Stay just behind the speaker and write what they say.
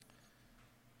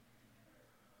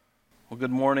good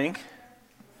morning.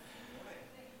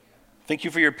 Thank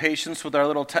you for your patience with our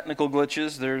little technical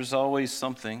glitches. There's always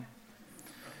something.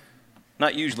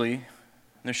 Not usually.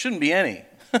 There shouldn't be any.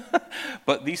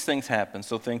 But these things happen,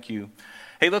 so thank you.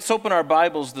 Hey, let's open our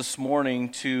Bibles this morning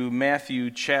to Matthew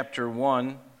chapter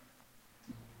 1.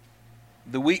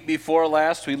 The week before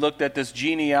last, we looked at this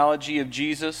genealogy of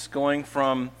Jesus going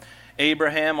from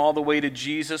Abraham all the way to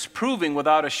Jesus, proving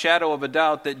without a shadow of a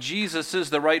doubt that Jesus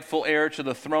is the rightful heir to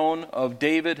the throne of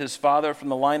David, his father, from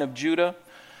the line of Judah.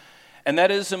 And that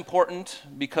is important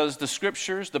because the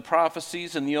scriptures, the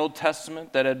prophecies in the Old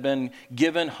Testament that had been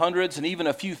given hundreds and even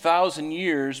a few thousand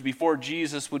years before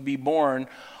Jesus would be born,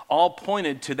 all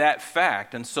pointed to that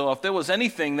fact. And so if there was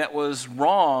anything that was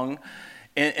wrong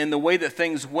in the way that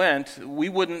things went, we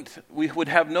would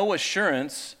have no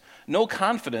assurance, no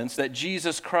confidence that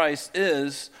Jesus Christ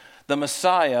is the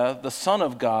Messiah, the Son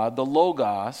of God, the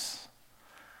Logos,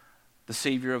 the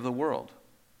Savior of the world.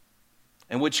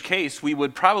 In which case, we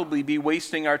would probably be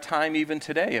wasting our time even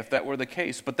today if that were the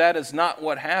case. But that is not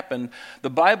what happened. The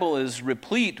Bible is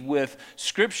replete with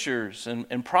scriptures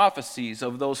and prophecies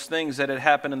of those things that had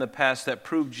happened in the past that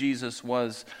proved Jesus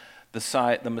was the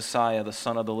Messiah, the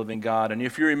Son of the living God. And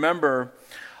if you remember,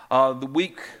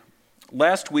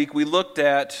 last week we looked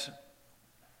at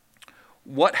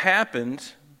what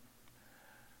happened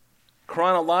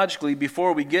chronologically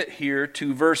before we get here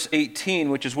to verse 18,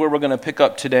 which is where we're going to pick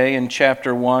up today in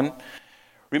chapter 1.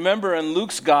 Remember in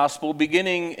Luke's gospel,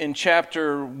 beginning in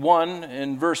chapter 1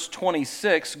 in verse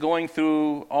 26, going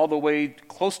through all the way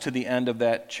close to the end of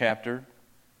that chapter,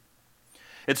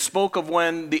 it spoke of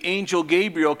when the angel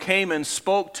Gabriel came and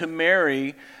spoke to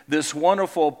Mary this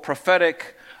wonderful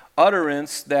prophetic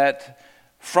utterance that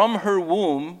from her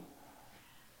womb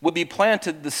would be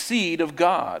planted the seed of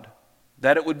God,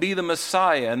 that it would be the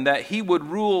Messiah, and that he would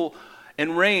rule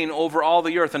and reign over all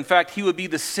the earth. In fact, he would be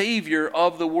the Savior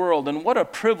of the world. And what a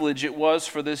privilege it was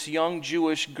for this young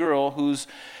Jewish girl whose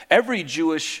every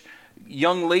Jewish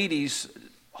young lady's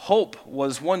hope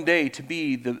was one day to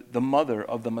be the mother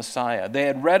of the Messiah. They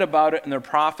had read about it in their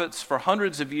prophets for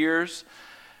hundreds of years,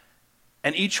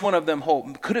 and each one of them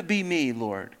hoped, could it be me,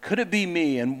 Lord? Could it be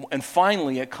me? And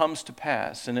finally it comes to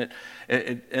pass. And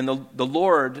the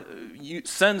Lord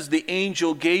sends the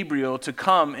angel Gabriel to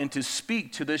come and to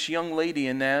speak to this young lady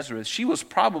in Nazareth. She was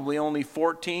probably only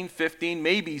 14, 15,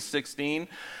 maybe 16,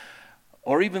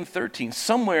 or even 13,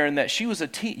 somewhere in that. She was a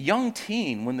young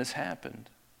teen when this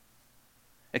happened.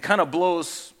 It kind of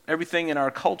blows everything in our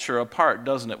culture apart,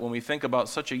 doesn't it, when we think about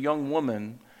such a young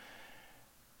woman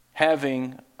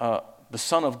having the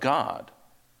Son of God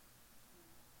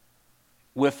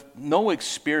with no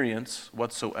experience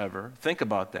whatsoever. Think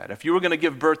about that. If you were going to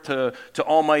give birth to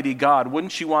Almighty God,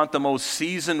 wouldn't you want the most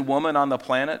seasoned woman on the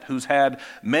planet who's had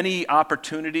many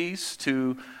opportunities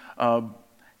to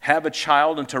have a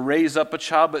child and to raise up a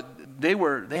child? But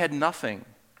they had nothing.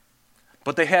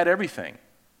 But they had everything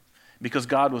because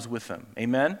God was with them.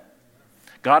 Amen?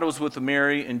 God was with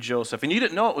Mary and Joseph. And you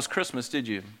didn't know it was Christmas, did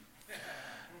you?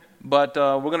 But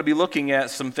we're going to be looking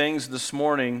at some things this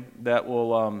morning that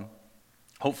will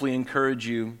hopefully encourage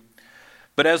you.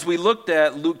 But as we looked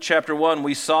at Luke chapter 1,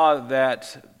 we saw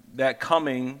that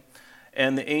coming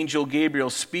and the angel Gabriel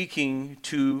speaking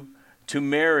to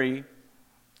Mary.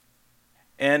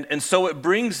 And so it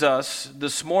brings us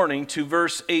this morning to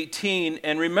verse 18.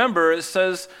 And remember, it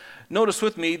says, notice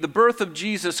with me, the birth of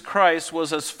Jesus Christ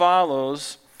was as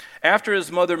follows. After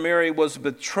his mother Mary was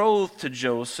betrothed to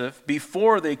Joseph,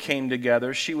 before they came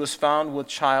together, she was found with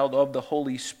child of the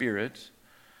Holy Spirit.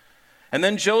 And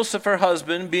then Joseph, her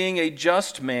husband, being a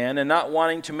just man and not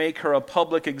wanting to make her a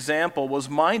public example, was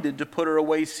minded to put her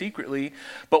away secretly.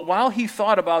 But while he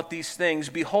thought about these things,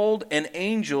 behold, an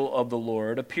angel of the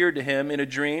Lord appeared to him in a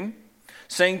dream,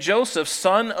 saying, Joseph,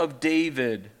 son of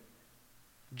David,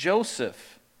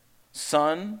 Joseph,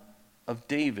 son of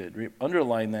David.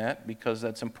 Underline that because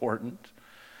that's important.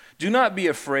 Do not be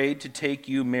afraid to take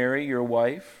you Mary, your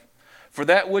wife, for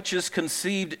that which is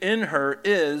conceived in her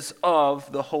is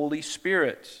of the Holy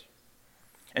Spirit.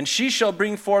 And she shall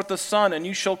bring forth a son, and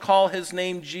you shall call his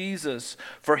name Jesus,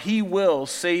 for he will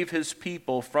save his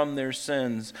people from their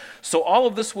sins. So all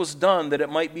of this was done that it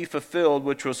might be fulfilled,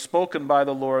 which was spoken by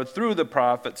the Lord through the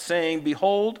prophet, saying,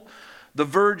 Behold, the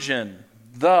virgin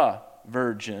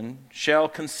shall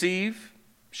conceive,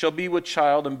 shall be with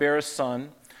child, and bear a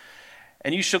son,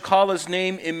 and you shall call his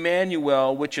name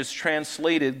Emmanuel, which is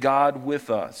translated God with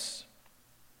us.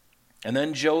 And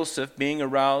then Joseph, being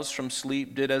aroused from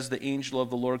sleep, did as the angel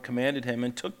of the Lord commanded him,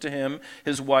 and took to him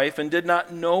his wife, and did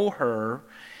not know her.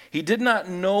 He did not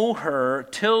know her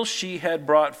till she had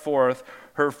brought forth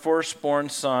her firstborn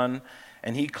son,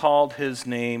 and he called his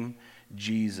name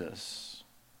Jesus.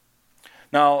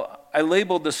 Now, I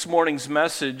labeled this morning's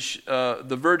message,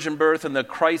 The Virgin Birth and the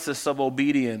Crisis of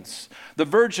Obedience. The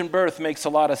virgin birth makes a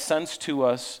lot of sense to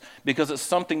us because it's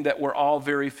something that we're all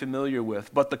very familiar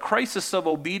with. But the crisis of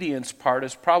obedience part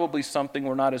is probably something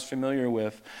we're not as familiar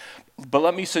with. But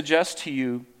let me suggest to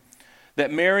you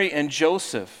that Mary and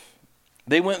Joseph,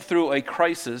 they went through a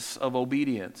crisis of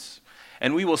obedience.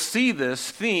 And we will see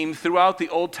this theme throughout the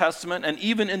Old Testament and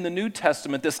even in the New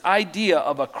Testament, this idea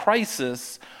of a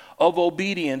crisis of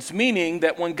obedience, meaning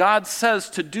that when God says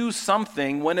to do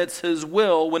something, when it's his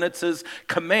will, when it's his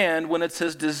command, when it's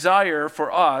his desire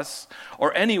for us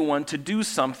or anyone to do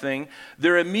something,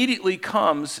 there immediately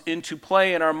comes into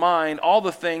play in our mind all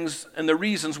the things and the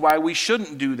reasons why we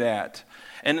shouldn't do that.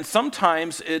 And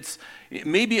sometimes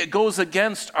maybe it goes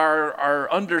against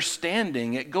our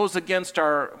understanding. It goes against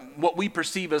what we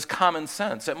perceive as common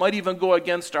sense. It might even go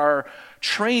against our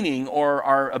training or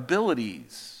our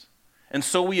abilities. And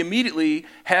so we immediately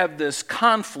have this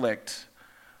conflict.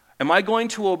 Am I going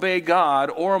to obey God,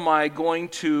 or am I going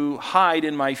to hide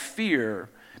in my fear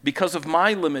because of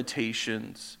my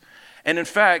limitations? And in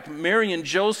fact, Mary and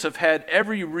Joseph had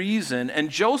every reason, and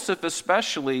Joseph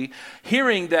especially,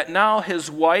 hearing that now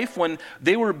his wife, when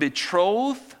they were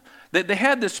betrothed, that they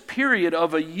had this period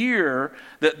of a year,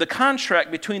 that the contract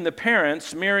between the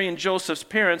parents, Mary and Joseph's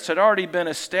parents, had already been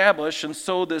established, and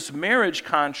so this marriage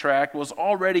contract was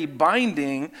already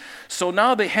binding. So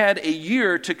now they had a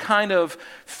year to kind of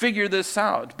figure this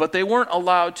out, but they weren't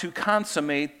allowed to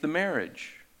consummate the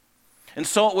marriage. And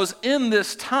so it was in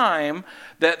this time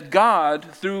that God,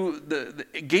 through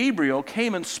Gabriel,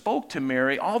 came and spoke to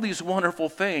Mary all these wonderful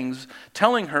things,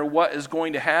 telling her what is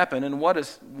going to happen and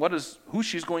who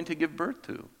she's going to give birth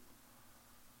to.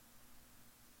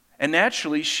 And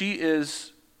naturally, she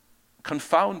is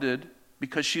confounded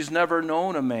because she's never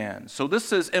known a man. So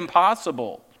this is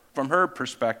impossible from her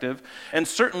perspective. And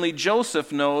certainly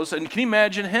Joseph knows, and can you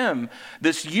imagine him,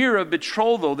 this year of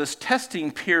betrothal, this testing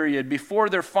period before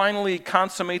they're finally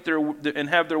consummate and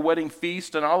have their wedding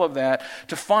feast and all of that,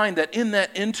 to find that in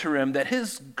that interim that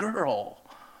his girl,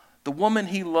 the woman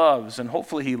he loves, and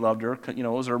hopefully he loved her, it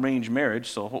was an arranged marriage,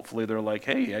 so hopefully they're like,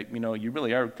 hey, you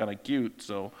really are kind of cute,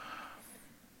 so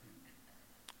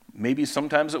maybe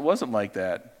sometimes it wasn't like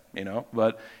that,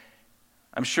 but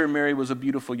I'm sure Mary was a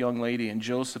beautiful young lady, and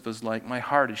Joseph is like, my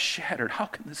heart is shattered. How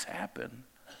can this happen?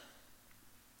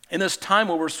 In this time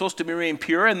where we're supposed to remain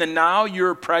pure, and then now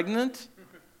you're pregnant?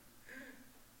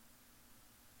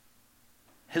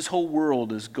 His whole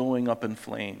world is going up in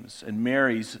flames, and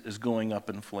Mary's is going up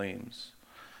in flames.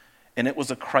 And it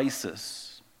was a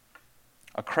crisis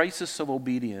of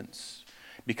obedience,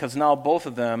 because now both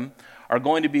of them are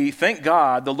going to be, thank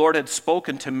God, the Lord had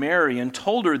spoken to Mary and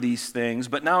told her these things,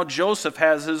 but now Joseph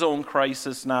has his own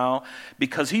crisis now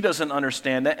because he doesn't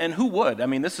understand that, and who would?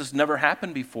 This has never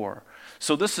happened before.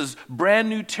 So this is brand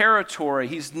new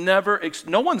territory.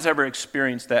 No one's ever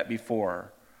experienced that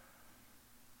before.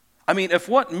 If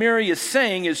what Mary is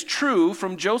saying is true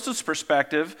from Joseph's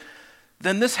perspective,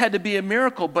 then this had to be a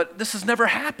miracle, but this has never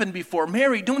happened before.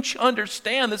 Mary, don't you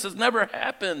understand? This has never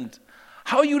happened.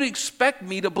 How you'd expect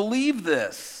me to believe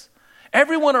this?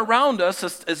 Everyone around us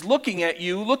is looking at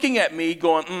you, looking at me,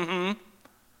 going, mm-hmm.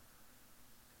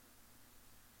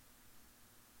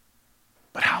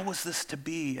 But how was this to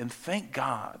be? And thank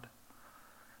God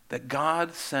that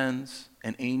God sends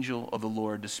an angel of the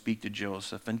Lord to speak to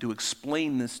Joseph and to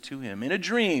explain this to him in a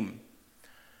dream.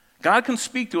 God can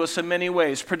speak to us in many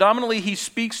ways. Predominantly, he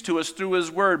speaks to us through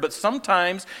his word, but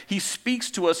sometimes he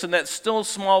speaks to us in that still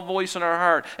small voice in our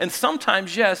heart. And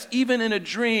sometimes, yes, even in a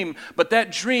dream, but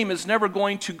that dream is never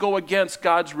going to go against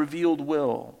God's revealed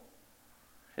will.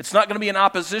 It's not going to be in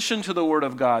opposition to the word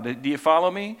of God. Do you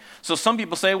follow me? So some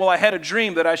people say, well, I had a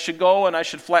dream that I should go and I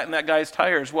should flatten that guy's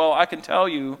tires. Well, I can tell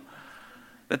you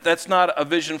that that's not a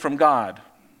vision from God,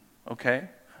 okay?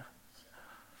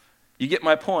 You get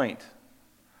my point.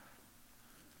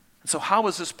 So how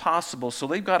is this possible? So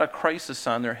they've got a crisis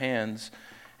on their hands,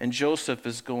 and Joseph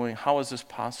is going, how is this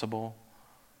possible?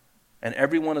 And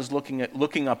everyone is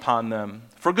looking upon them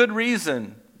for good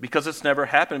reason, because it's never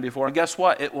happened before. And guess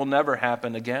what? It will never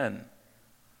happen again.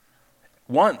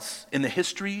 Once in the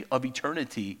history of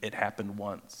eternity, it happened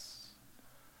once.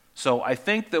 So I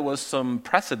think there was some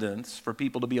precedence for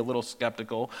people to be a little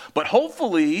skeptical, but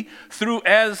hopefully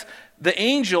as the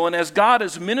angel, and as God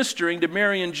is ministering to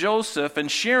Mary and Joseph and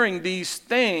sharing these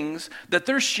things, that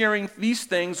they're sharing these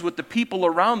things with the people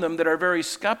around them that are very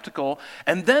skeptical.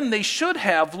 And then they should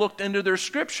have looked into their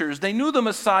scriptures. They knew the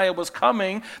Messiah was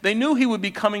coming. They knew he would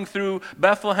be coming through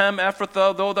Bethlehem,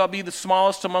 Ephrathah, though thou be the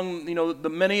smallest among the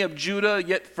many of Judah,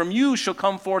 yet from you shall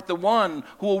come forth the one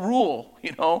who will rule.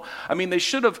 They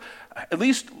should have at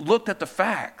least looked at the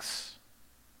facts.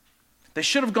 They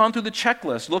should have gone through the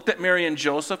checklist, looked at Mary and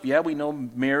Joseph. Yeah, we know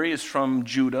Mary is from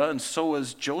Judah, and so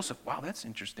is Joseph. Wow, that's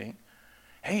interesting.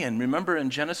 Hey, and remember in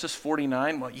Genesis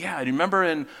 49? Well, yeah, I remember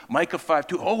in Micah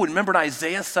 5:2. Oh, remember in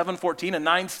Isaiah 7:14 and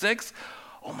 9:6?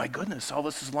 Oh my goodness, all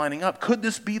this is lining up. Could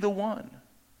this be the one?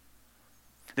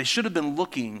 They should have been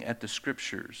looking at the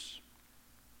scriptures.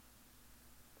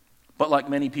 But like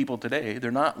many people today, they're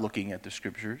not looking at the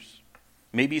scriptures.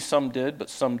 Maybe some did, but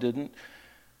some didn't.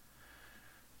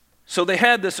 So they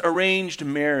had this arranged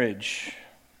marriage.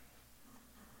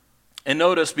 And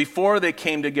notice, before they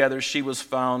came together, she was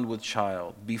found with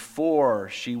child. Before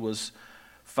she was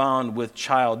found with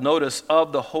child. Notice,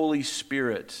 of the Holy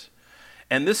Spirit.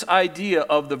 And this idea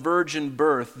of the virgin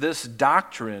birth, this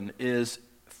doctrine is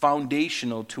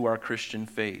foundational to our Christian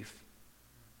faith.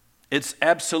 It's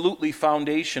absolutely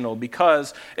foundational,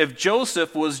 because if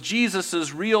Joseph was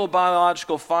Jesus' real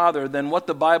biological father, then what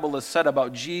the Bible has said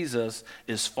about Jesus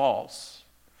is false.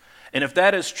 And if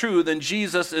that is true, then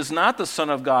Jesus is not the Son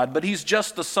of God, but he's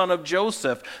just the son of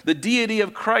Joseph. The deity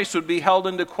of Christ would be held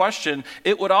into question.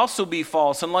 It would also be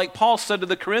false. And like Paul said to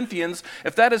the Corinthians,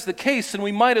 if that is the case, then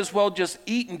we might as well just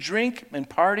eat and drink and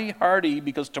party hardy,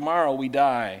 because tomorrow we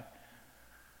die.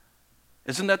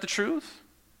 Isn't that the truth?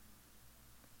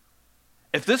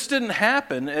 If this didn't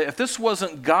happen, if this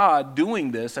wasn't God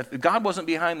doing this, if God wasn't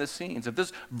behind the scenes, if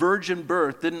this virgin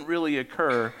birth didn't really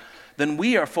occur, then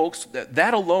we are folks,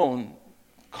 that alone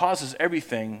causes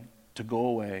everything to go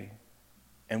away,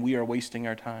 and we are wasting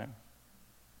our time.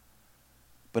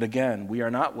 But again, we are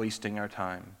not wasting our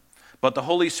time. But the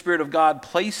Holy Spirit of God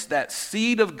placed that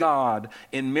seed of God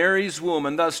in Mary's womb,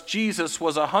 and thus Jesus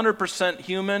was 100%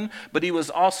 human, but he was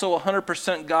also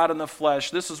 100% God in the flesh.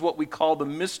 This is what we call the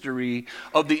mystery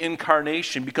of the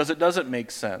incarnation, because it doesn't make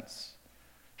sense.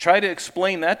 Try to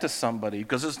explain that to somebody,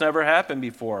 because it's never happened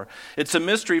before. It's a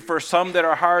mystery for some that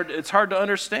it's hard to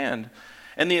understand.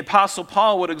 And the Apostle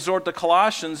Paul would exhort the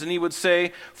Colossians, and he would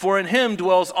say, "For in him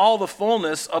dwells all the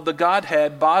fullness of the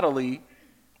Godhead bodily."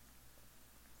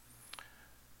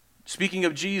 Speaking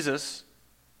of Jesus.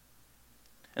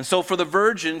 And so for the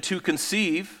virgin to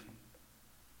conceive,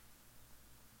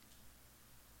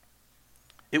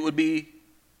 it would be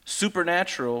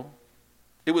supernatural.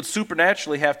 It would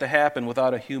supernaturally have to happen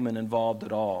without a human involved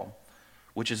at all,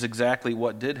 which is exactly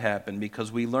what did happen, because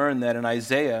we learn that in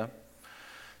Isaiah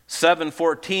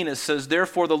 7:14 it says,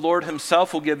 "Therefore the Lord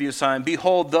himself will give you a sign.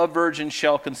 Behold, the virgin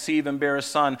shall conceive and bear a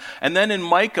son." And then in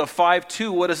Micah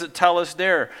 5:2, what does it tell us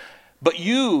there? "But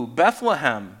you,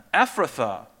 Bethlehem,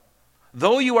 Ephrathah,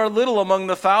 though you are little among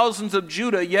the thousands of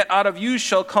Judah, yet out of you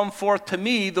shall come forth to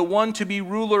me the one to be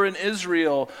ruler in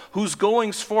Israel, whose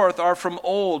goings forth are from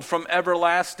old, from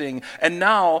everlasting." And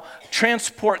now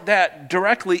transport that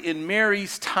directly in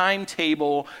Mary's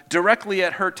timetable, directly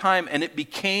at her time, and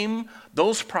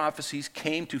those prophecies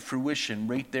came to fruition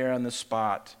right there on the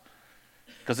spot.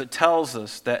 Because it tells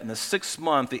us that in the 6th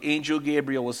month, the angel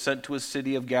Gabriel was sent to a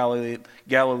city of Galilee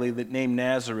named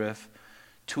Nazareth,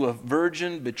 to a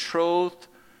virgin betrothed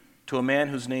to a man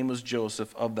whose name was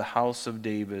Joseph, of the house of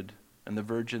David, and the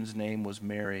virgin's name was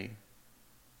Mary.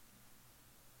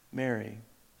 Mary.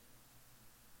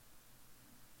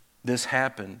 This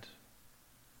happened.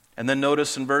 And then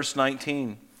notice in verse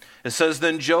 19, it says,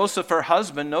 "Then Joseph, her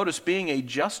husband," notice, being a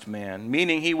just man,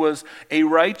 meaning he was a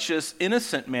righteous,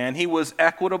 innocent man. He was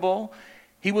equitable.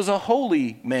 He was a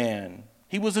holy man.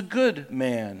 He was a good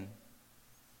man.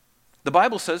 The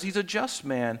Bible says he's a just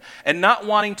man. And not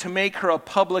wanting to make her a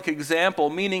public example,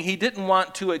 meaning he didn't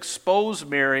want to expose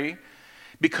Mary,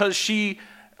 because she,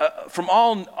 from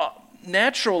all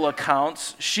natural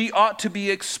accounts, she ought to be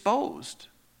exposed,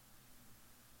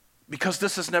 because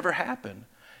this has never happened.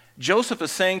 Joseph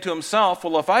is saying to himself,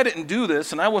 well, if I didn't do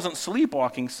this and I wasn't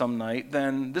sleepwalking some night,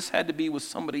 then this had to be with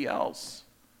somebody else.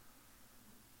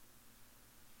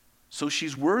 So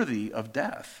she's worthy of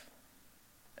death,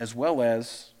 as well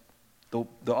as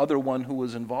the other one who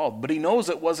was involved. But he knows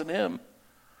it wasn't him.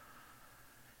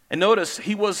 And notice,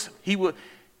 he was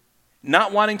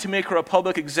not wanting to make her a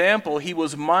public example, he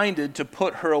was minded to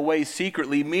put her away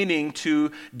secretly, meaning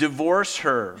to divorce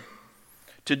her,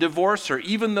 to divorce her.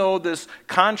 Even though this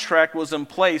contract was in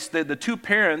place, the two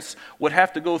parents would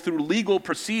have to go through legal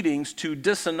proceedings to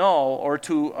disannul or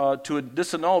to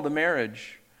disannul the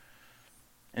marriage.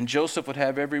 And Joseph would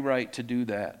have every right to do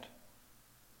that,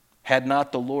 had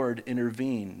not the Lord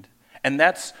intervened. And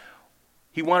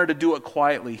he wanted to do it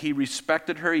quietly. He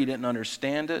respected her. He didn't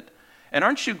understand it. And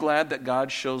aren't you glad that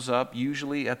God shows up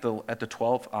usually at the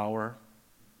 12th hour?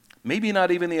 Maybe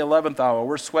not even the 11th hour.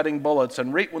 We're sweating bullets,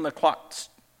 and right when the clock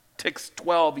ticks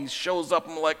 12, he shows up,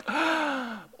 and I'm like,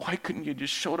 why couldn't you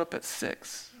just showed up at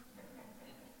 6?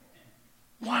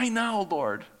 Why now,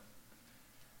 Lord?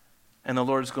 And the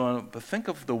Lord's going, but think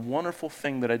of the wonderful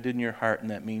thing that I did in your heart in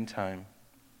that meantime.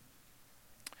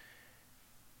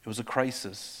 It was a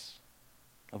crisis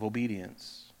of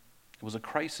obedience. It was a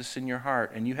crisis in your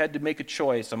heart, and you had to make a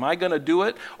choice. Am I going to do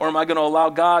it, or am I going to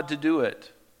allow God to do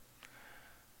it?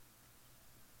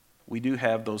 We do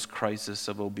have those crises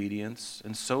of obedience,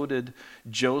 and so did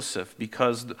Joseph,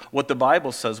 because what the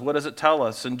Bible says, what does it tell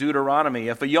us in Deuteronomy?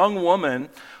 If a young woman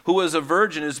who is a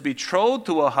virgin is betrothed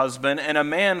to a husband, and a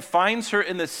man finds her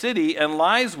in the city and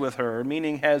lies with her,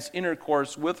 meaning has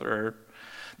intercourse with her,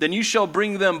 then you shall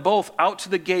bring them both out to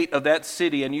the gate of that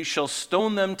city, and you shall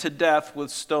stone them to death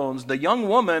with stones. The young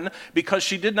woman, because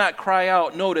she did not cry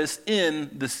out, notice,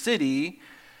 in the city,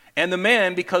 and the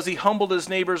man, because he humbled his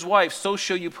neighbor's wife, so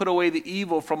shall you put away the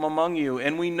evil from among you.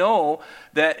 And we know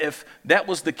that if that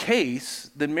was the case,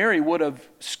 then Mary would have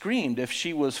screamed if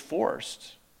she was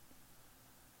forced.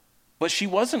 But she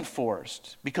wasn't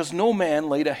forced, because no man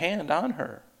laid a hand on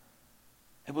her.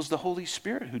 It was the Holy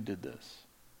Spirit who did this.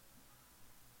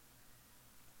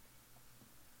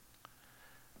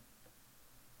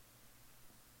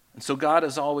 And so God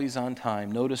is always on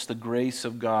time. Notice the grace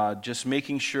of God, just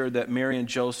making sure that Mary and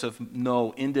Joseph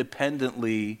know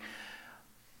independently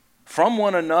from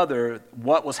one another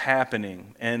what was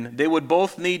happening. And they would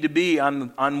both need to be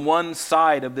on one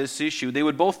side of this issue. They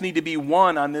would both need to be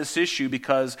one on this issue,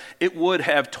 because it would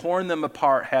have torn them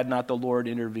apart had not the Lord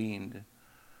intervened.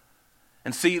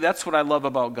 And see, that's what I love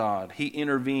about God. He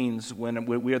intervenes when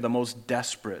we are the most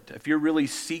desperate. If you're really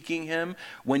seeking Him,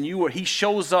 He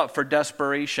shows up for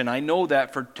desperation. I know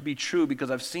that to be true because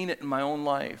I've seen it in my own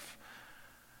life.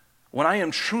 When I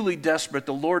am truly desperate,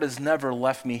 the Lord has never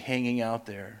left me hanging out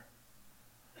there.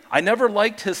 I never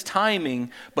liked His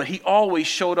timing, but He always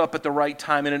showed up at the right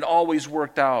time, and it always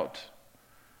worked out.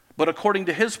 But according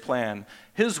to His plan,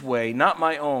 His way, not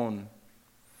my own.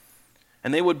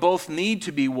 And they would both need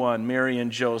to be one, Mary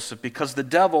and Joseph, because the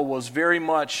devil was very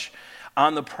much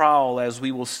on the prowl, as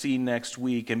we will see next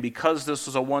week. And because this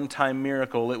was a one-time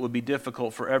miracle, it would be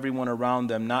difficult for everyone around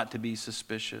them not to be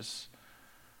suspicious.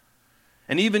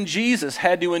 And even Jesus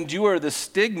had to endure the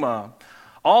stigma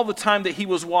all the time that He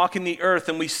was walking the earth.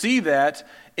 And we see that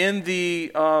in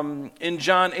John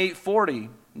 8:40.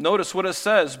 Notice what it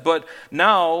says. But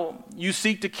now you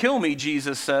seek to kill me,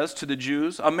 Jesus says to the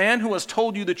Jews, a man who has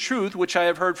told you the truth, which I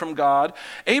have heard from God.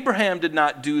 Abraham did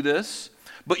not do this,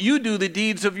 but you do the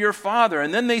deeds of your father.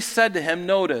 And then they said to him,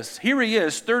 notice, here he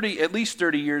is, at least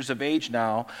 30 years of age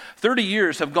now. 30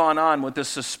 years have gone on with this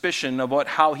suspicion of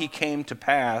how he came to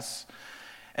pass.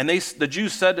 And the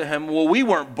Jews said to him, well, we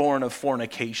weren't born of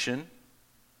fornication.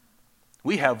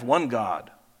 We have one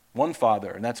God, one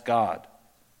Father, and that's God.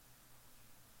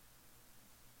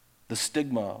 The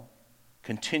stigma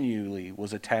continually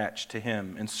was attached to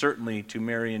him, and certainly to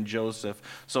Mary and Joseph.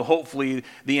 So hopefully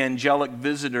the angelic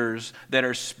visitors that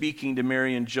are speaking to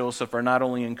Mary and Joseph are not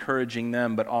only encouraging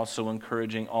them, but also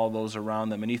encouraging all those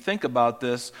around them. And you think about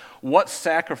this, what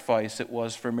sacrifice it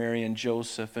was for Mary and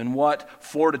Joseph, and what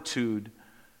fortitude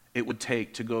it would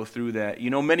take to go through that. You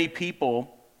know, many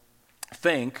people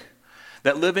think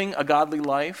that living a godly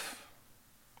life,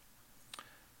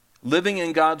 living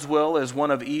in God's will is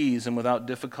one of ease and without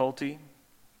difficulty.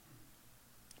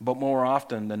 But more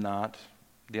often than not,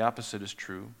 the opposite is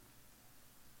true.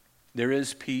 There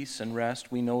is peace and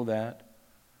rest, we know that.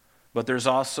 But there's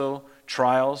also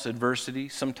trials, adversity,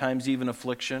 sometimes even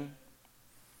affliction.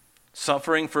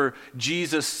 Suffering for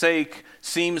Jesus' sake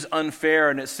seems unfair,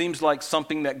 and it seems like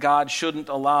something that God shouldn't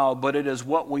allow, but it is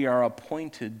what we are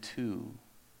appointed to.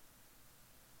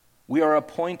 We are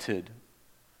appointed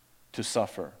to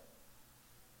suffer.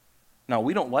 Now,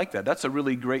 we don't like that. That's a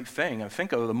really great thing. I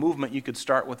think of the movement, you could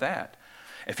start with that.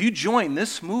 If you join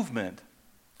this movement,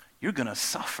 you're going to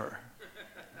suffer.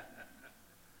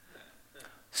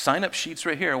 Sign-up sheets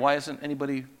right here. Why isn't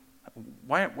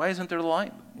there a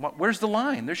line? Where's the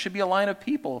line? There should be a line of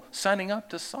people signing up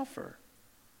to suffer.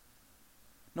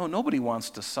 No, nobody wants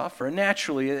to suffer. And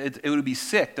naturally, it would be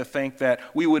sick to think that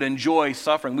we would enjoy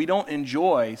suffering. We don't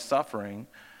enjoy suffering.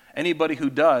 Anybody who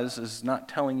does is not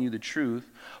telling you the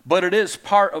truth. But it is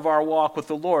part of our walk with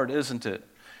the Lord, isn't it?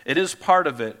 It is part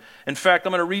of it. In fact,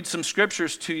 I'm going to read some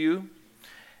scriptures to you.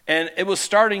 And it was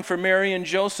starting for Mary and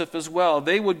Joseph as well.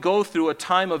 They would go through a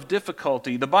time of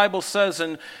difficulty. The Bible says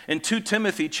in 2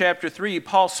 Timothy chapter 3,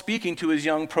 Paul speaking to his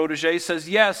young protege says,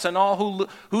 yes, and all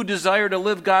who desire to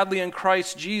live godly in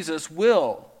Christ Jesus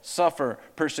will suffer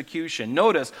persecution.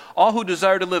 Notice, all who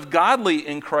desire to live godly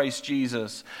in Christ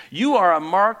Jesus. You are a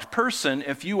marked person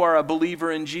if you are a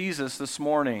believer in Jesus this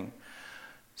morning.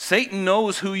 Satan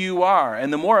knows who you are,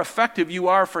 and the more effective you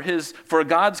are for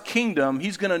God's kingdom,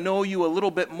 he's going to know you a little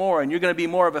bit more, and you're going to be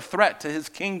more of a threat to his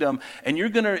kingdom, and you're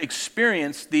going to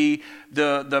experience the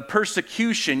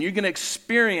persecution, you're going to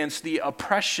experience the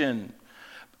oppression,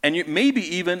 and maybe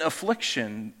even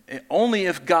affliction, only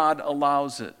if God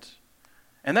allows it.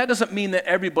 And that doesn't mean that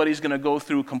everybody's going to go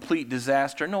through complete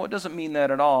disaster. No, it doesn't mean that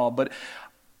at all, but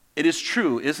it is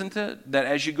true, isn't it, that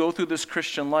as you go through this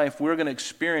Christian life, we're going to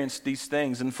experience these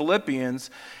things. In Philippians,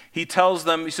 he tells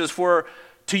them, he says, for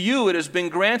to you it has been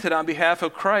granted on behalf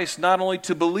of Christ not only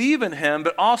to believe in him,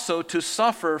 but also to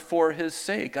suffer for his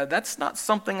sake. That's not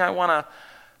something I want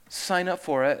to sign up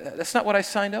for. That's not what I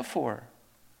signed up for.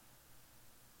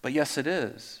 But yes, it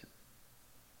is.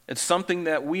 It's something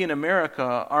that we in America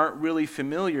aren't really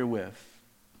familiar with.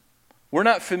 We're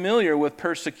not familiar with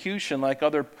persecution like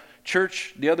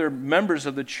the other members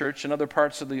of the church in other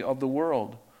parts of the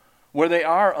world, where they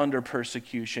are under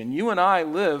persecution. You and I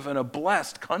live in a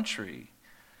blessed country.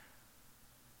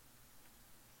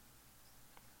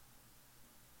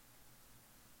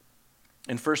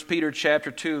 In 1 Peter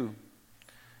chapter 2,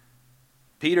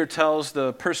 Peter tells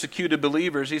the persecuted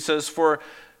believers, he says, For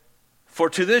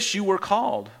to this you were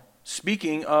called,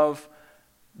 speaking of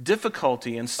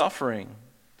difficulty and suffering.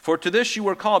 For to this you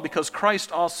were called, because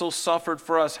Christ also suffered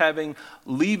for us,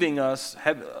 leaving us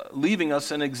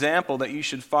an example that you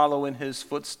should follow in his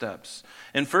footsteps.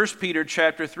 In 1 Peter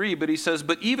chapter 3, but he says,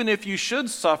 but even if you should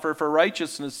suffer for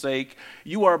righteousness' sake,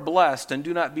 you are blessed, and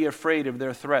do not be afraid of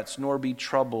their threats, nor be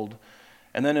troubled.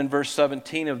 And then in verse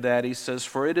 17 of that, he says,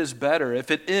 for it is better,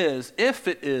 if it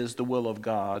is the will of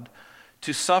God,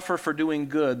 to suffer for doing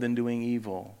good than doing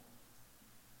evil.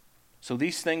 So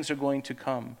these things are going to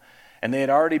come. And they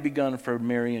had already begun for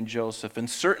Mary and Joseph, and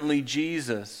certainly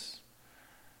Jesus.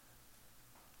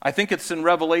 I think it's in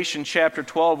Revelation chapter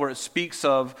 12 where it speaks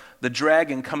of the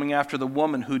dragon coming after the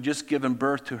woman who had just given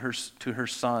birth to her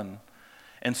son.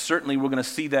 And certainly we're going to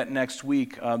see that next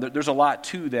week. There's a lot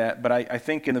to that, but I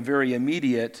think in the very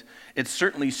immediate, it's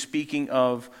certainly speaking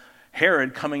of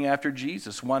Herod coming after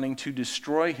Jesus, wanting to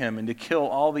destroy him and to kill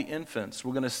all the infants.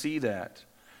 We're going to see that.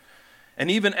 And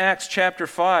even Acts chapter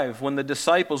 5, when the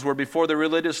disciples were before the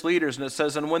religious leaders, and it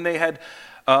says, and when they had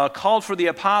called for the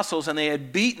apostles and they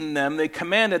had beaten them, they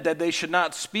commanded that they should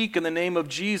not speak in the name of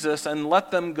Jesus and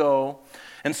let them go.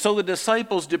 And so the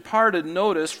disciples departed,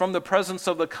 notice, from the presence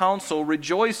of the council,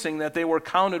 rejoicing that they were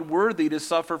counted worthy to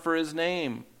suffer for his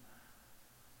name.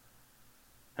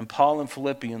 And Paul in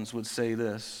Philippians would say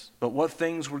this, but what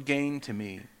things were gained to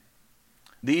me?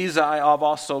 These I have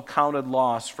also counted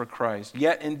loss for Christ.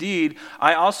 Yet indeed,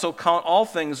 I also count all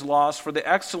things loss for the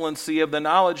excellency of the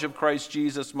knowledge of Christ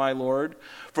Jesus my Lord,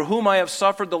 for whom I have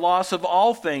suffered the loss of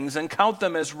all things, and count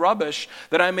them as rubbish,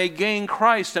 that I may gain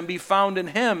Christ and be found in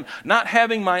him, not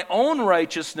having my own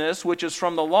righteousness, which is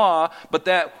from the law, but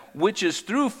that which is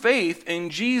through faith in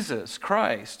Jesus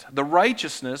Christ, the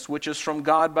righteousness which is from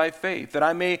God by faith, that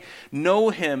I may know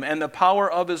him and the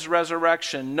power of his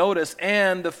resurrection, notice,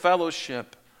 and the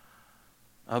fellowship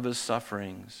of his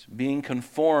sufferings, being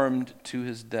conformed to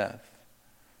his death.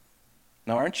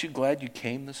 Now, aren't you glad you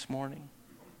came this morning?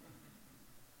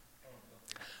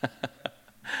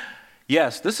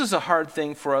 Yes, this is a hard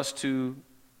thing for us to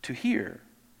hear.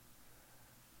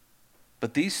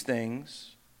 But these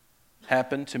things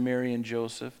happened to Mary and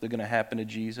Joseph. They're going to happen to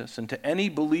Jesus. And to any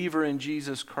believer in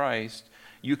Jesus Christ,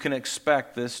 you can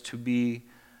expect this to be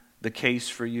the case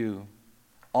for you.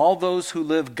 All those who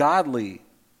live godly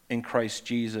in Christ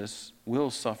Jesus will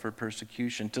suffer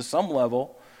persecution. To some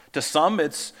level, to some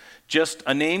it's just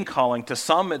a name calling. To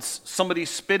some it's somebody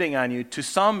spitting on you. To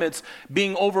some it's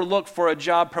being overlooked for a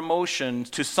job promotion.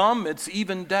 To some it's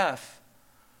even death.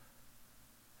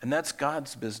 And that's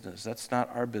God's business. That's not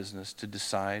our business to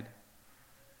decide.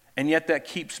 And yet that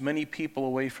keeps many people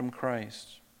away from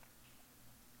Christ.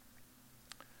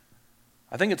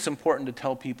 I think it's important to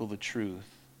tell people the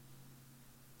truth.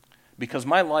 Because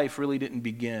my life really didn't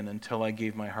begin until I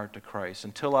gave my heart to Christ,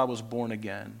 until I was born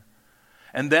again.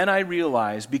 And then I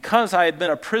realized, because I had been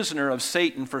a prisoner of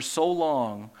Satan for so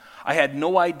long, I had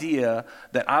no idea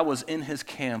that I was in his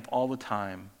camp all the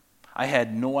time. I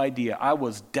had no idea. I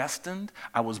was destined,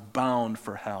 I was bound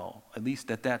for hell, at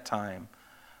least at that time,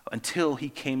 until he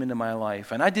came into my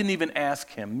life. And I didn't even ask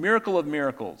him. Miracle of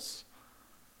miracles.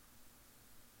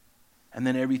 And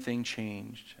then everything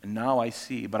changed. And now I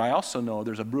see. But I also know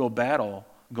there's a real battle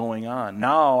going on.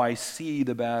 Now I see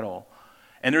the battle.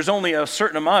 And there's only a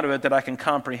certain amount of it that I can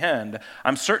comprehend.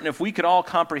 I'm certain if we could all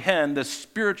comprehend the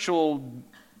spiritual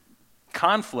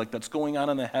conflict that's going on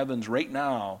in the heavens right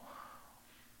now,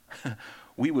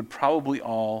 we would probably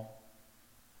all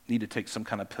need to take some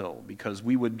kind of pill, because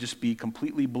we would just be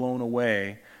completely blown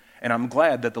away. And I'm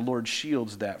glad that the Lord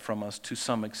shields that from us to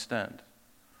some extent.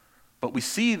 But we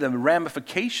see the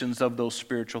ramifications of those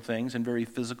spiritual things in very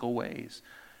physical ways.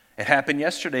 It happened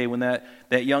yesterday when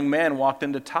that young man walked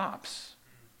into Tops.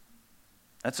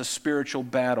 That's a spiritual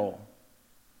battle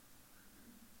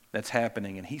that's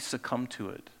happening, and he succumbed to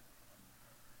it.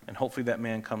 And hopefully that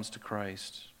man comes to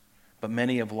Christ. But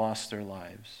many have lost their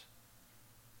lives.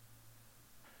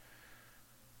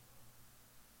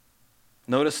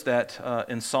 Notice that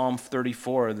in Psalm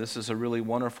 34, this is a really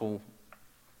wonderful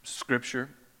scripture.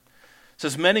 It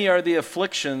says, many are the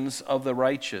afflictions of the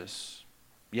righteous.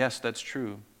 Yes, that's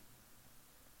true.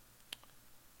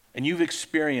 And you've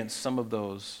experienced some of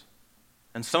those.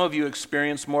 And some of you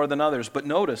experience more than others. But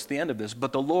notice the end of this.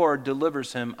 But the Lord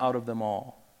delivers him out of them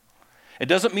all. It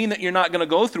doesn't mean that you're not going to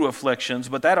go through afflictions,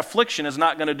 but that affliction is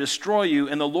not going to destroy you,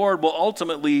 and the Lord will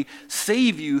ultimately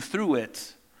save you through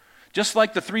it. Just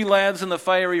like the 3 lads in the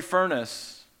fiery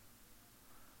furnace.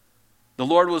 The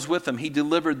Lord was with them. He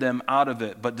delivered them out of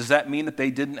it. But does that mean that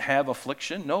they didn't have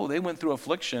affliction? No, they went through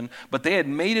affliction, but they had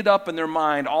made it up in their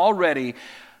mind already.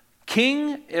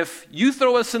 King, if you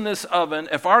throw us in this oven,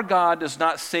 if our God does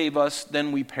not save us,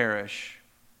 then we perish.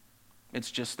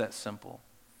 It's just that simple.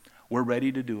 We're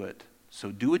ready to do it. So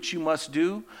do what you must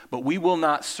do, but we will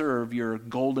not serve your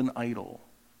golden idol.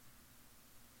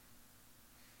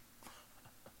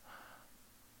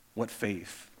 What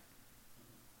faith?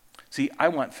 See, I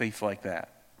want faith like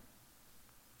that.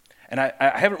 And I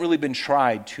haven't really been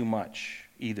tried too much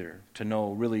either to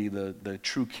know really the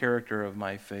true character of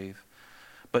my faith.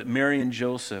 But Mary and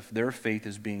Joseph, their faith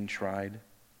is being tried.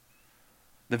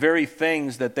 The very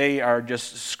things that they are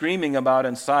just screaming about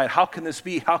inside, how can this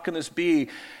be? How can this be?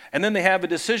 And then they have a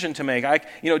decision to make.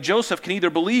 Joseph can either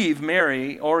believe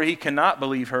Mary or he cannot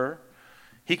believe her.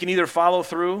 He can either follow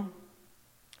through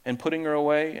and putting her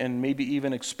away and maybe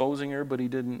even exposing her, but he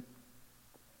didn't.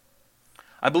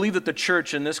 I believe that the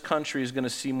church in this country is going to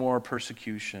see more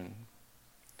persecution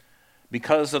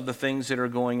because of the things that are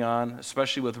going on,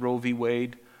 especially with Roe v.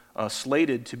 Wade,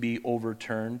 slated to be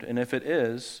overturned. And if it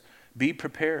is, be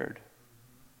prepared,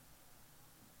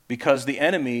 because the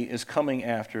enemy is coming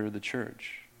after the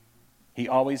church. He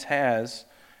always has,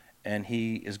 and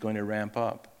he is going to ramp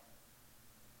up.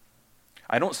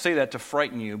 I don't say that to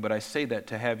frighten you, but I say that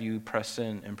to have you press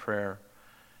in prayer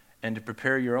and to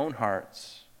prepare your own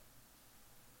hearts.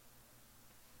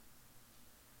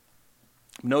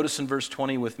 Notice in verse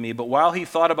 20 with me, but while he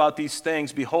thought about these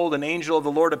things, behold, an angel of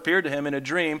the Lord appeared to him in a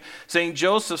dream, saying,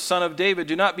 Joseph, son of David,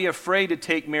 do not be afraid to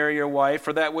take Mary your wife,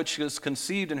 for that which is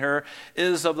conceived in her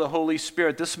is of the Holy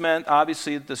Spirit. This meant,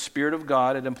 obviously, that the Spirit of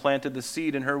God had implanted the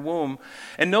seed in her womb.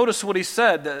 And notice what he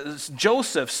said,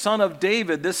 Joseph, son of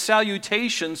David. This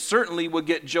salutation certainly would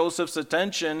get Joseph's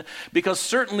attention, because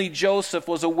certainly Joseph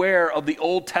was aware of the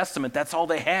Old Testament. That's all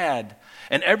they had.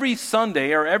 And every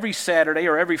Sunday or every Saturday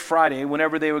or every Friday,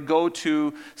 whenever they would go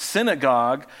to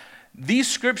synagogue, these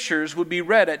scriptures would be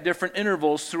read at different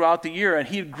intervals throughout the year. And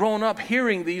he had grown up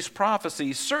hearing these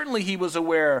prophecies. Certainly he was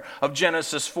aware of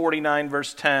Genesis 49,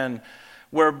 verse 10,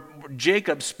 where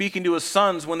Jacob, speaking to his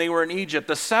sons when they were in Egypt,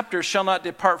 the scepter shall not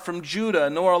depart from Judah,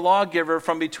 nor a lawgiver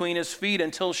from between his feet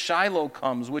until Shiloh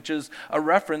comes, which is a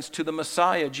reference to the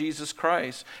Messiah, Jesus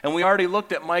Christ. And we already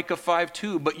looked at Micah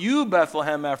 5:2. But you,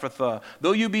 Bethlehem Ephrathah,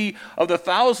 though you be of the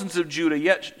thousands of Judah,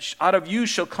 yet out of you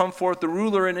shall come forth the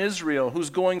ruler in Israel, whose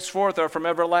goings forth are from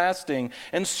everlasting.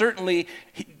 And certainly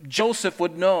Joseph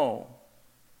would know.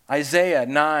 Isaiah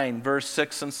 9, verse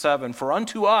 6 and 7, for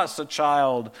unto us a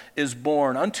child is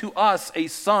born, unto us a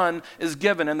son is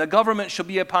given, and the government shall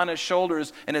be upon his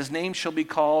shoulders, and his name shall be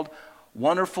called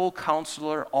Wonderful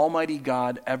Counselor, Almighty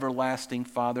God, Everlasting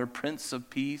Father, Prince of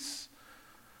Peace.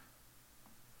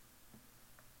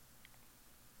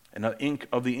 And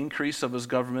of the increase of his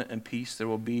government and peace there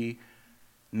will be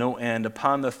no end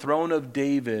upon the throne of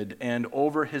David and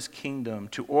over his kingdom,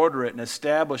 to order it and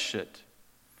establish it.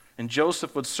 And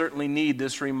Joseph would certainly need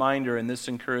this reminder and this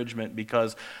encouragement,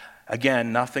 because,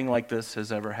 again, nothing like this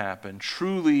has ever happened.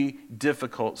 Truly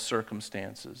difficult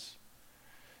circumstances.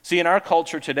 See, in our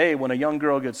culture today, when a young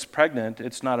girl gets pregnant,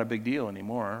 it's not a big deal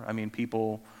anymore. I mean,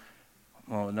 people,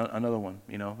 well, another one,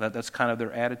 that's kind of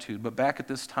their attitude. But back at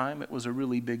this time, it was a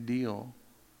really big deal.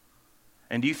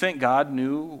 And do you think God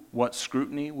knew what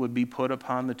scrutiny would be put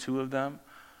upon the two of them?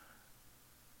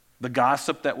 The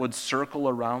gossip that would circle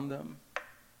around them?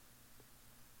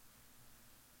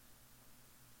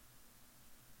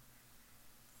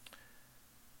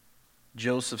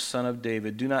 Joseph, son of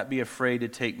David, do not be afraid to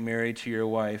take Mary to your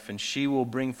wife, and she will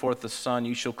bring forth a son.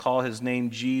 You shall call his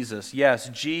name Jesus. Yes,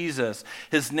 Jesus.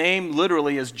 His name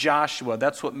literally is Joshua.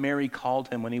 That's what Mary called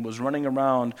him when he was running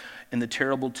around in the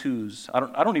terrible twos. I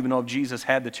don't even know if Jesus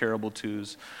had the terrible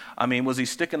twos. I mean, was he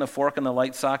sticking a fork in the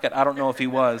light socket? I don't know if he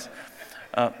was.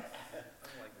 But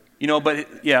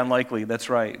yeah, unlikely. That's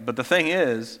right. But the thing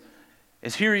is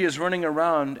here he is running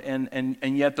around,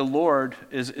 and yet the Lord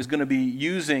is going to be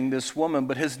using this woman,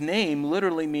 but his name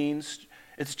literally means,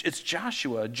 it's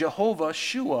Joshua, Jehovah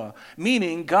Shua,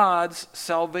 meaning God's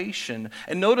salvation.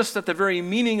 And notice that the very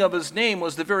meaning of his name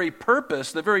was the very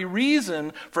purpose, the very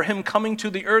reason for him coming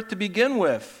to the earth to begin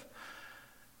with.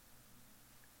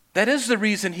 That is the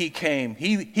reason he came.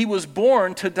 He was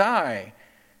born to die.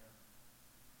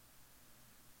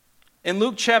 In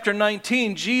Luke chapter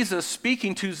 19, Jesus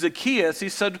speaking to Zacchaeus, he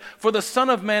said, "For the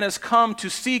Son of Man has come to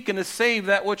seek and to save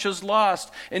that which is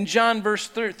lost." In John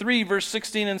 3, verse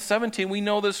 16 and 17, we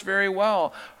know this very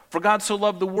well. "For God so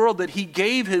loved the world that he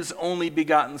gave his only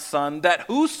begotten Son, that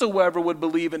whosoever would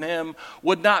believe in him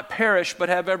would not perish but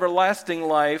have everlasting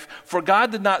life. For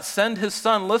God did not send his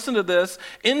Son," listen to this,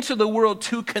 "into the world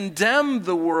to condemn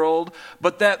the world,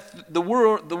 but that the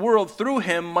world through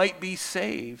him might be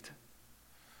saved."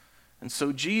 And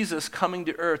so Jesus coming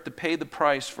to earth to pay the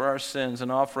price for our sins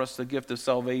and offer us the gift of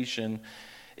salvation,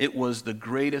 it was the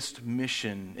greatest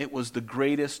mission. It was the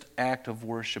greatest act of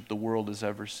worship the world has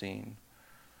ever seen.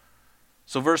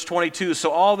 So verse 22, "So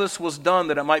all this was done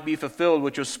that it might be fulfilled,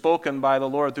 which was spoken by the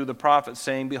Lord through the prophet,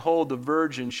 saying, Behold, the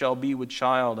virgin shall be with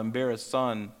child and bear a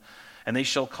son, and they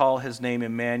shall call his name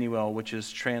Emmanuel," which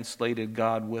is translated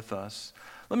God with us.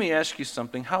 Let me ask you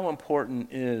something. How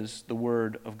important is the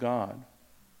Word of God?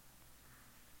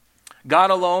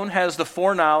 God alone has the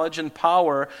foreknowledge and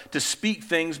power to speak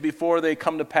things before they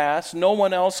come to pass. No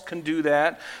one else can do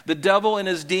that. The devil and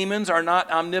his demons are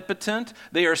not omnipotent.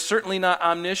 They are certainly not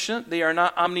omniscient. They are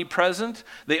not omnipresent.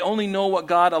 They only know what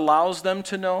God allows them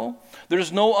to know.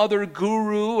 There's no other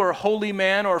guru or holy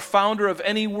man or founder of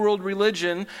any world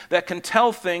religion that can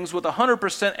tell things with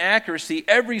 100% accuracy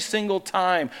every single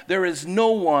time. There is no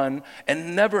one,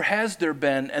 and never has there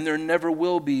been, and there never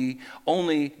will be.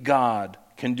 Only God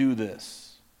can do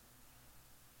this.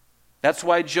 That's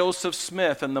why Joseph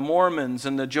Smith and the Mormons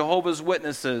and the Jehovah's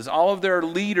Witnesses, all of their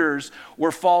leaders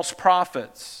were false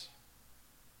prophets.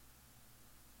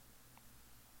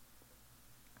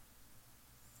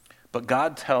 But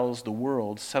God tells the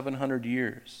world 700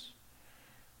 years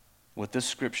with this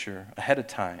scripture ahead of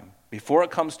time, before it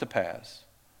comes to pass,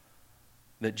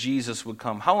 that Jesus would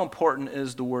come. How important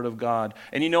is the Word of God?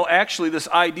 And actually this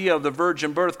idea of the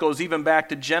virgin birth goes even back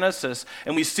to Genesis,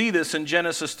 and we see this in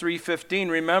Genesis 3:15.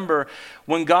 Remember,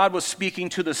 when God was speaking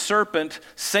to the serpent,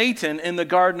 Satan, in the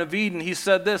Garden of Eden, he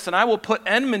said this, "And I will put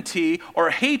enmity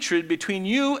or hatred between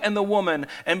you and the woman,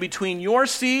 and between your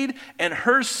seed and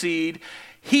her seed.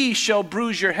 He shall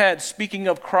bruise your head," speaking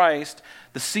of Christ,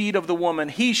 the seed of the woman.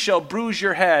 "He shall bruise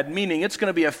your head," meaning it's going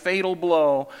to be a fatal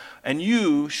blow, "and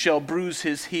you shall bruise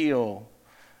his heel."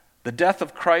 The death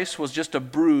of Christ was just a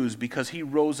bruise because he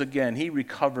rose again. He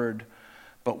recovered.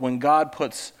 But when God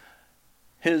puts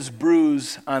his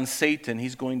bruise on Satan,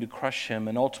 he's going to crush him,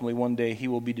 and ultimately one day he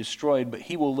will be destroyed, but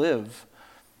he will live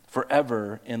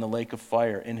forever in the lake of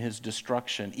fire, in his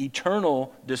destruction,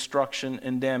 eternal destruction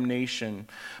and damnation.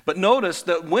 But notice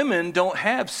that women don't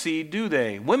have seed, do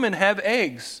they? Women have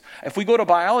eggs. If we go to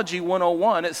Biology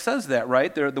 101, it says that,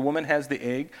 right? The woman has the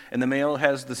egg, and the male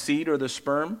has the seed or the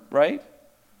sperm, right?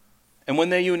 And when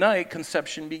they unite,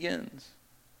 conception begins.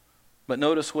 But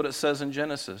notice what it says in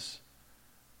Genesis.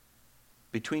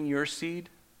 Between your seed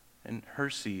and her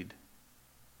seed.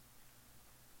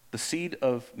 The seed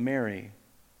of Mary.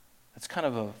 That's kind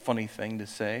of a funny thing to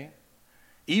say.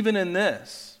 Even in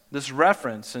this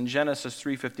reference in Genesis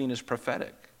 3:15 is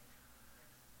prophetic.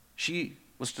 She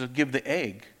was to give the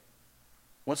egg.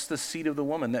 What's the seed of the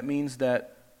woman? That means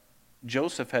that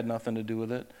Joseph had nothing to do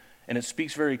with it. And it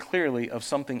speaks very clearly of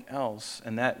something else,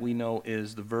 and that we know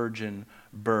is the virgin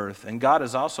birth. And God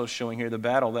is also showing here the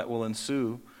battle that will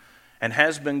ensue and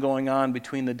has been going on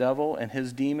between the devil and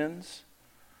his demons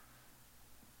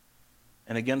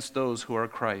and against those who are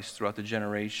Christ throughout the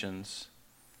generations.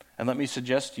 And let me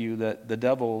suggest to you that the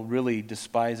devil really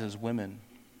despises women.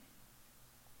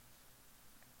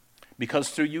 Because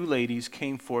through you, ladies,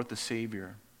 came forth the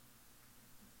Savior.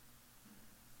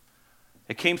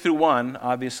 It came through one,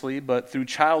 obviously, but through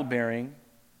childbearing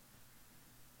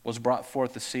was brought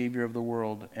forth the Savior of the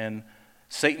world. And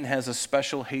Satan has a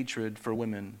special hatred for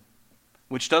women,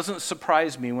 which doesn't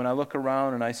surprise me when I look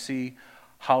around and I see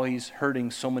how he's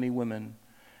hurting so many women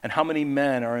and how many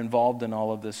men are involved in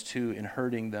all of this too, in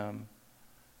hurting them.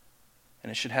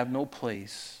 And it should have no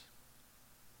place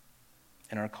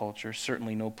in our culture,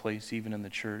 certainly no place even in the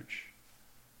church.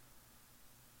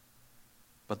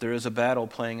 But there is a battle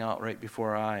playing out right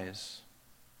before our eyes,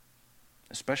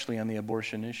 especially on the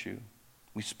abortion issue.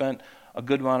 We spent a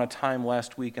good amount of time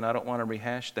last week, and I don't want to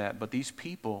rehash that, but these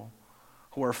people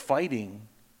who are fighting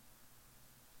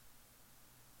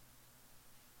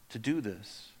to do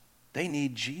this, they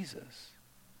need Jesus.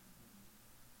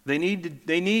 They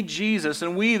need Jesus,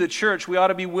 and we, the church, we ought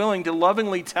to be willing to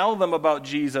lovingly tell them about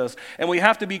Jesus. And we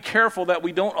have to be careful that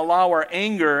we don't allow our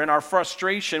anger and our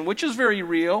frustration, which is very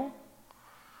real.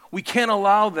 We can't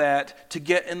allow that to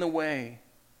get in the way.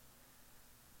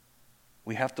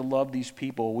 We have to love these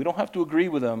people. We don't have to agree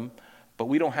with them, but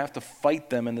we don't have to fight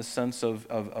them in the sense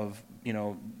of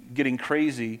getting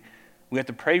crazy. We have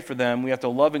to pray for them. We have to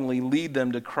lovingly lead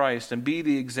them to Christ and be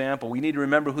the example. We need to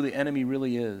remember who the enemy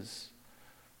really is.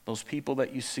 Those people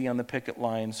that you see on the picket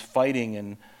lines fighting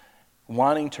and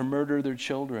wanting to murder their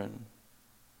children.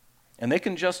 And they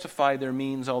can justify their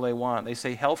means all they want. They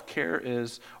say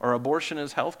abortion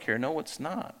is health care. No, it's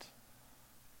not.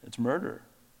 It's murder.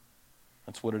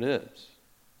 That's what it is.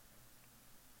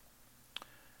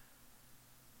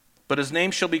 But his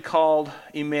name shall be called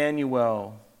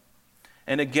Emmanuel.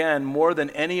 And again, more than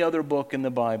any other book in the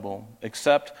Bible,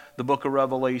 except the book of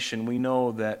Revelation, we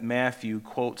know that Matthew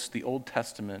quotes the Old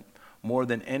Testament more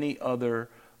than any other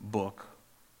book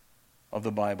of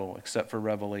the Bible, except for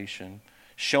Revelation,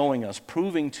 showing us,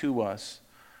 proving to us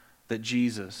that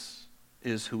Jesus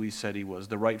is who he said he was,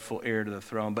 the rightful heir to the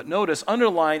throne. But notice,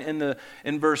 underline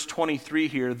in verse 23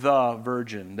 here, the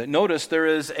virgin. That notice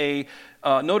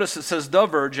notice it says the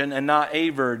virgin and not a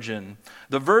virgin.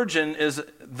 The virgin is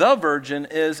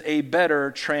a better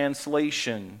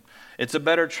translation. It's a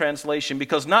better translation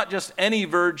because not just any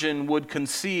virgin would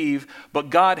conceive,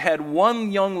 but God had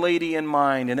one young lady in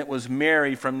mind, and it was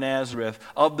Mary from Nazareth,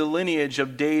 of the lineage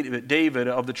of David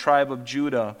of the tribe of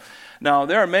Judah. Now,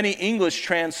 there are many English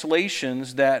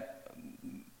translations that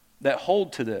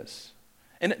hold to this.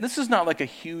 And this is not like a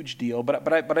huge deal,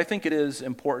 but I think it is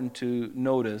important to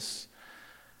notice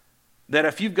that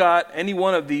if you've got any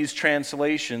one of these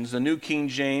translations, the New King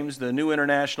James, the New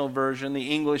International Version,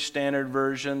 the English Standard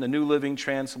Version, the New Living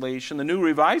Translation, the New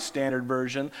Revised Standard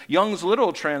Version, Young's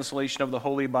Literal Translation of the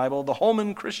Holy Bible, the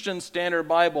Holman Christian Standard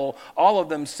Bible, all of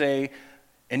them say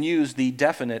and use the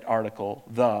definite article,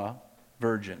 the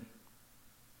virgin.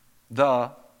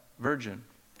 The virgin.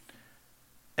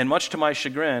 And much to my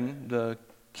chagrin, the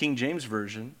King James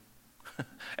Version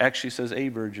actually says a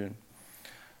virgin.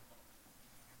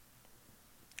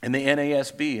 And the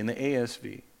NASB and the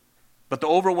ASV. But the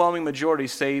overwhelming majority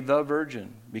say the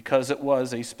virgin because it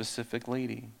was a specific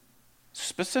lady.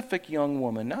 Specific young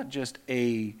woman, not just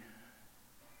a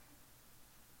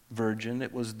virgin,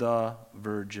 it was the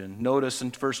virgin. Notice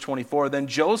in verse 24, then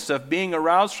Joseph, being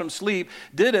aroused from sleep,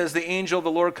 did as the angel of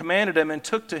the Lord commanded him and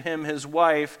took to him his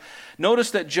wife.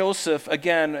 Notice that Joseph,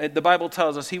 again, the Bible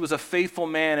tells us he was a faithful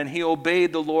man and he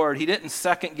obeyed the Lord. He didn't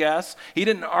second guess. He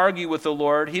didn't argue with the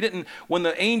Lord. When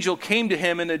the angel came to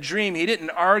him in a dream, he didn't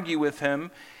argue with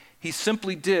him. He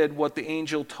simply did what the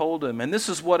angel told him. And this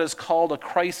is what is called a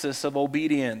crisis of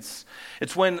obedience.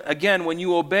 It's when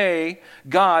you obey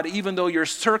God, even though your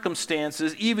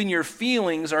circumstances, even your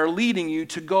feelings are leading you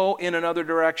to go in another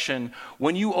direction.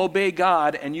 When you obey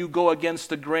God and you go against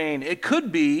the grain, it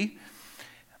could be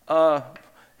when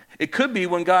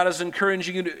God is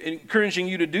encouraging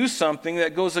you to do something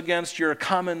that goes against your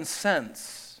common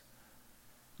sense.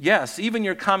 Yes, even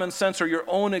your common sense or your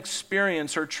own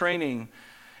experience or training.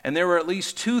 And there were at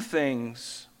least two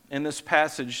things in this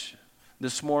passage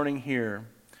this morning here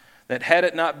that had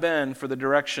it not been for the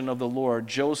direction of the Lord,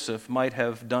 Joseph might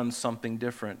have done something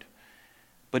different.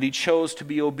 But he chose to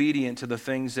be obedient to the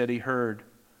things that he heard.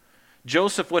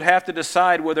 Joseph would have to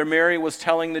decide whether Mary was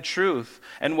telling the truth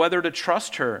and whether to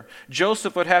trust her.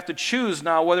 Joseph would have to choose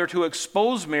now whether to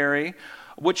expose Mary,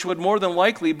 which would more than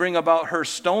likely bring about her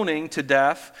stoning to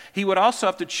death. He would also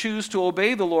have to choose to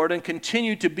obey the Lord and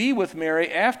continue to be with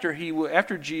Mary after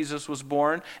Jesus was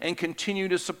born and continue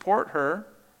to support her.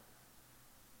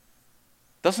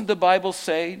 Doesn't the Bible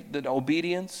say that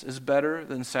obedience is better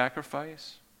than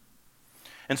sacrifice?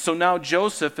 And so now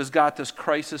Joseph has got this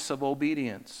crisis of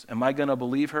obedience. Am I going to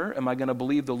believe her? Am I going to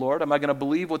believe the Lord? Am I going to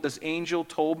believe what this angel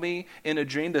told me in a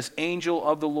dream, this angel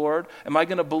of the Lord? Am I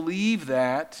going to believe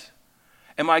that?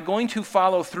 Am I going to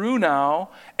follow through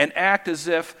now and act as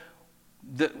if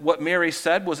what Mary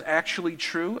said was actually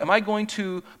true? Am I going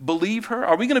to believe her?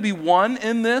 Are we going to be one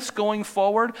in this going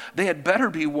forward? They had better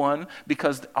be one,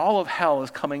 because all of hell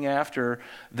is coming after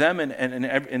them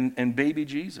and baby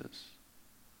Jesus.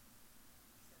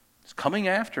 It's coming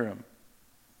after him.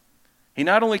 He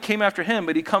not only came after him,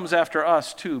 but he comes after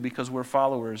us too, because we're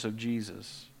followers of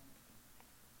Jesus.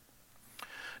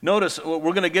 Notice, we're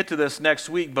going to get to this next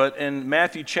week, but in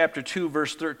Matthew chapter 2,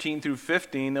 verse 13 through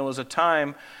 15, there was a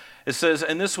time, it says,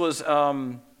 and this was,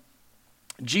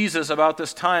 Jesus about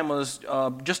this time was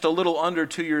just a little under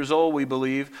 2 years old, we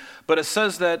believe, but it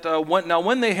says that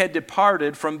when they had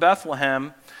departed from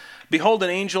Bethlehem, behold, an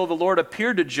angel of the Lord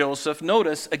appeared to Joseph,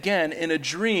 notice, again, in a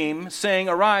dream, saying,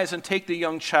 arise and take the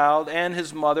young child and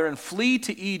his mother and flee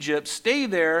to Egypt. Stay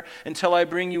there until I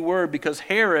bring you word, because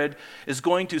Herod is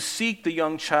going to seek the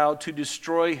young child to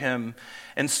destroy him.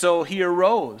 And so he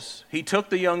arose. He took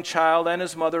the young child and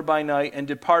his mother by night and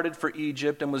departed for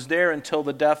Egypt, and was there until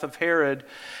the death of Herod.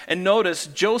 And notice,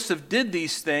 Joseph did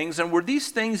these things, and were these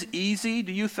things easy,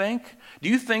 do you think? Do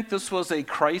you think this was a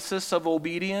crisis of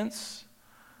obedience?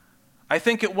 I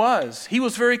think it was. He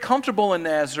was very comfortable in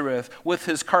Nazareth with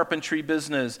his carpentry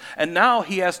business, and now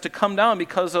he has to come down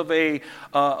because of a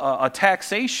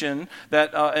taxation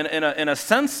that in a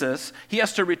census. He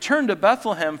has to return to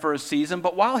Bethlehem for a season,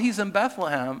 but while he's in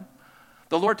Bethlehem,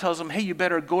 the Lord tells him, hey, you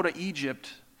better go to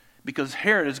Egypt, because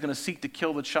Herod is going to seek to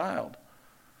kill the child.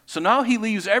 So now he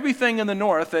leaves everything in the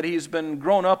north that he's been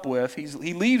grown up with.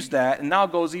 He leaves that and now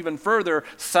goes even further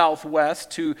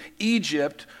southwest to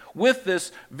Egypt, with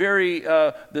this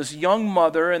this young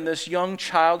mother and this young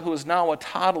child who is now a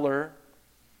toddler.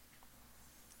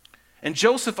 And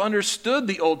Joseph understood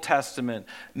the Old Testament.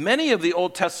 Many of the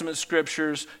Old Testament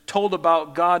scriptures told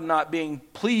about God not being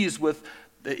pleased with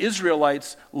the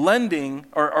Israelites lending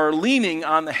or leaning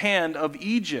on the hand of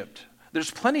Egypt.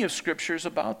 There's plenty of scriptures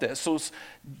about that. So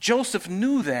Joseph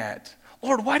knew that.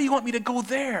 Lord, why do you want me to go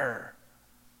there?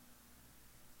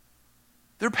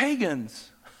 They're pagans.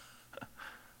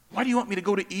 Why do you want me to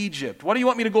go to Egypt? Why do you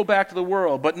want me to go back to the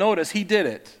world? But notice, he did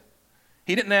it.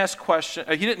 He didn't ask questions.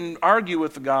 He didn't argue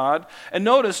with God. And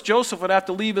notice, Joseph would have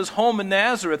to leave his home in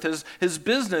Nazareth, his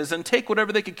business, and take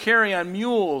whatever they could carry on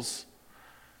mules.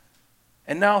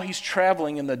 And now he's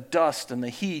traveling in the dust and the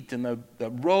heat, and the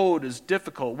road is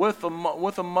difficult with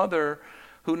a mother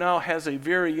who now has a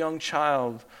very young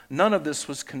child. None of this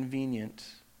was convenient.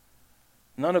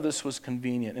 None of this was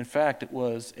convenient. In fact, it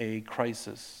was a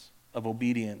crisis of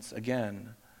obedience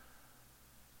again.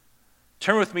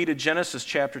 Turn with me to Genesis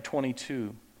chapter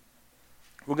 22.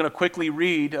 We're going to quickly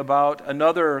read about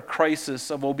another crisis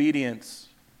of obedience.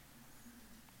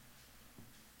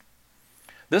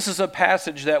 This is a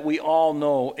passage that we all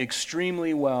know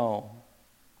extremely well,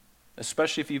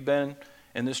 especially if you've been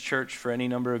in this church for any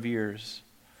number of years.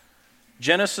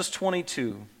 Genesis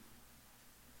 22.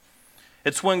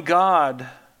 It's when God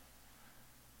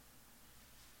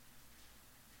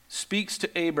speaks to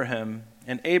Abraham,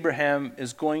 and Abraham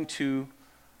is going to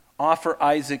offer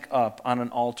Isaac up on an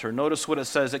altar. Notice what it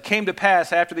says. It came to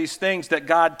pass after these things that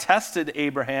God tested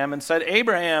Abraham and said,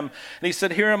 Abraham, and he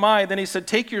said, here am I. Then he said,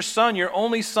 take your son, your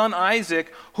only son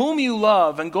Isaac, whom you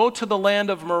love, and go to the land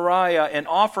of Moriah and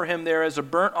offer him there as a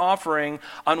burnt offering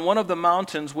on one of the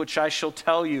mountains which I shall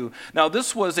tell you. Now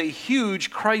this was a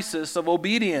huge crisis of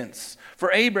obedience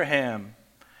for Abraham.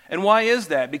 And why is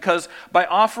that? Because by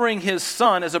offering his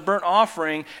son as a burnt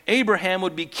offering, Abraham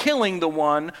would be killing the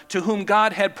one to whom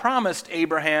God had promised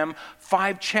Abraham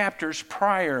 5 chapters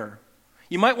prior.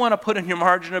 You might want to put in your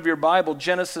margin of your Bible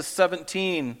Genesis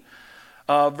 17,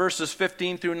 verses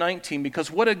 15 through 19, because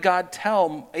what did God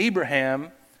tell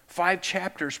Abraham 5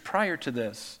 chapters prior to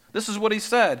this? This is what he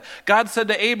said. God said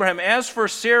to Abraham, as for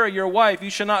Sarah, your wife, you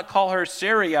shall not call her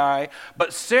Sarai,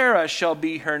 but Sarah shall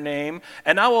be her name,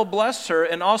 and I will bless her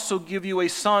and also give you a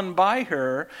son by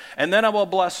her, and then I will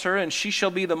bless her, and she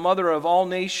shall be the mother of all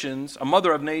nations,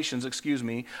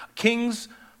 kings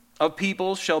of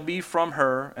peoples shall be from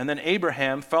her. And then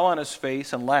Abraham fell on his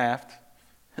face and laughed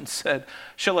and said,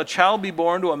 shall a child be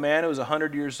born to a man who is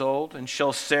 100 years old, and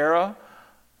shall Sarah,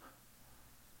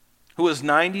 who was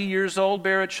 90 years old,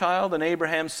 bear a child? And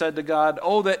Abraham said to God,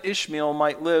 oh, that Ishmael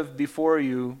might live before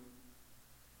you.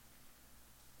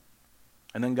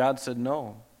 And then God said,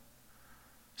 no.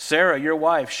 Sarah, your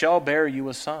wife, shall bear you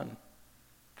a son.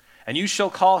 And you shall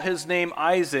call his name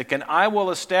Isaac, and I will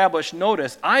establish,"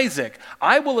 notice, Isaac,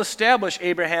 "I will establish,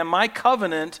 Abraham, my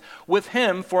covenant with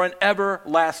him for an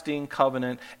everlasting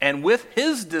covenant, and with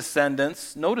his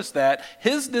descendants," notice that,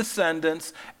 "his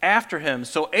descendants after him."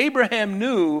 So Abraham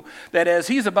knew that as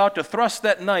he's about to thrust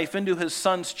that knife into his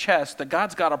son's chest, that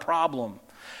God's got a problem.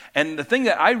 And the thing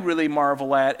that I really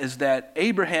marvel at is that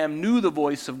Abraham knew the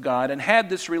voice of God and had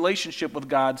this relationship with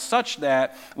God such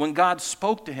that when God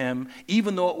spoke to him,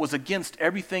 even though it was against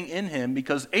everything in him,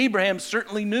 because Abraham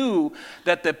certainly knew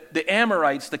that the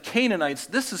Amorites, the Canaanites,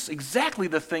 this is exactly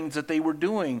the things that they were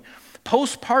doing.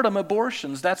 Postpartum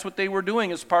abortions, that's what they were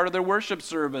doing as part of their worship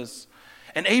service.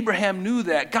 And Abraham knew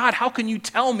that. "God, how can you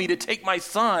tell me to take my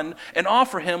son and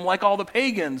offer him like all the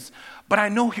pagans? But I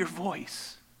know your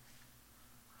voice.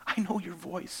 I know your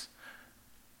voice.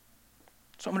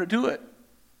 So I'm going to do it.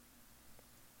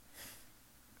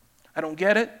 I don't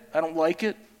get it. I don't like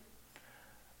it.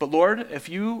 But Lord, if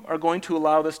you are going to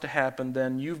allow this to happen,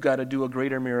 then you've got to do a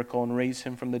greater miracle and raise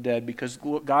him from the dead, because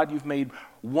God, you've made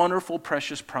wonderful,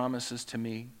 precious promises to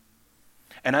me.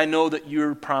 And I know that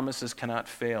your promises cannot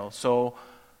fail. So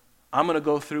I'm going to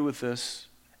go through with this."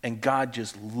 And God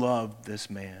just loved this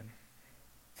man.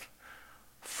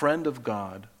 Friend of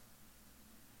God.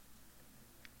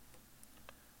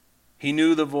 He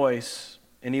knew the voice,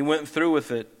 and he went through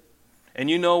with it. And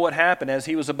you know what happened. As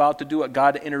he was about to do it,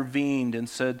 God intervened and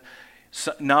said,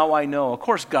 "Now I know." Of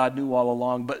course, God knew all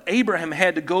along, but Abraham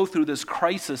had to go through this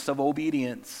crisis of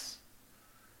obedience.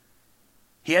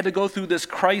 He had to go through this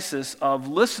crisis of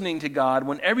listening to God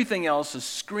when everything else is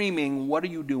screaming, "What are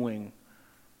you doing?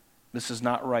 This is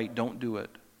not right. Don't do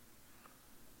it."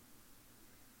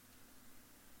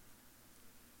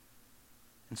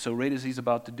 And so right as he's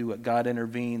about to do it, God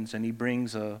intervenes, and he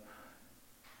brings to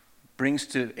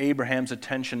Abraham's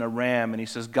attention a ram, and he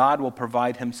says, God will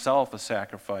provide himself a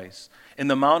sacrifice. In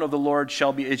the mount of the Lord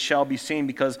it shall be seen,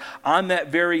 because on that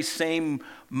very same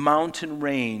mountain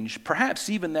range, perhaps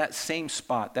even that same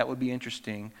spot, that would be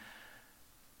interesting,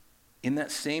 in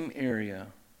that same area,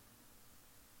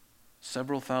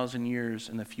 several thousand years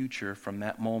in the future from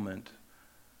that moment,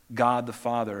 God the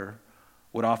Father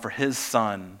would offer his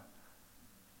Son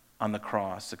on the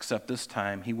cross, except this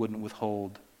time he wouldn't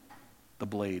withhold the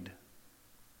blade.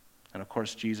 And of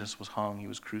course, Jesus was hung, he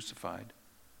was crucified.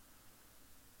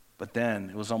 But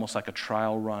then it was almost like a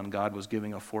trial run. God was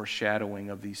giving a foreshadowing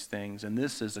of these things, and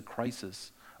this is a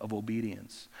crisis of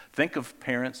obedience. Think of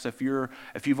parents, if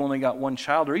you've only got one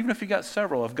child, or even if you got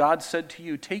several, if God said to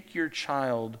you, take your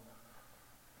child.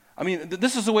 I mean,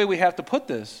 this is the way we have to put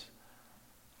this.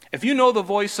 If you know the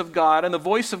voice of God, and the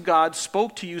voice of God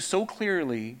spoke to you so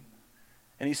clearly,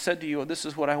 and he said to you, this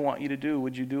is what I want you to do,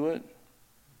 would you do it?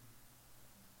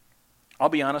 I'll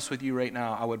be honest with you right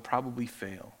now, I would probably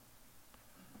fail.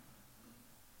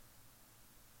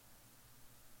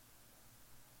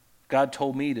 God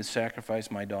told me to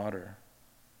sacrifice my daughter.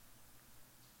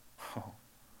 Oh,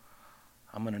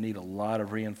 I'm going to need a lot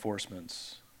of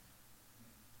reinforcements.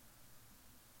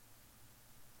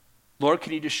 Lord,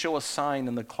 can you just show a sign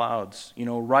in the clouds?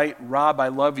 Write, Rob, I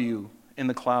love you in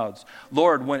the clouds.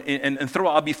 Lord,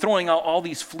 I'll be throwing out all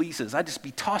these fleeces. I'd just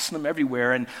be tossing them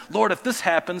everywhere. And Lord, if this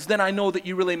happens, then I know that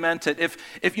you really meant it. If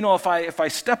I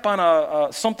step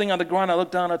on something on the ground, I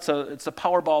look down, it's a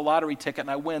Powerball lottery ticket,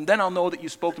 and I win, then I'll know that you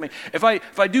spoke to me. If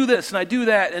I do this and I do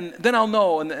that, and then I'll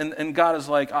know. And God is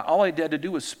like, all I had to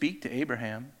do was speak to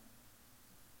Abraham.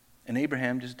 And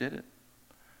Abraham just did it.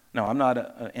 Now, I'm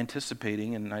not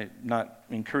anticipating, and I'm not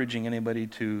encouraging anybody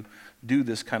to do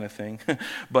this kind of thing,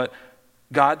 but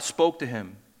God spoke to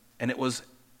him, and it was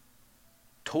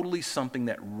totally something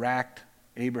that racked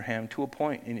Abraham to a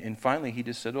point. And finally, he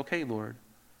just said, okay, Lord,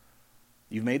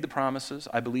 you've made the promises.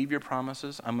 I believe your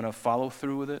promises. I'm going to follow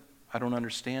through with it. I don't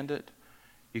understand it.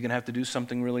 You're going to have to do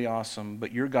something really awesome,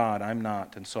 but you're God, I'm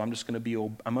not. And so I'm going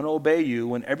to obey you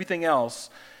when everything else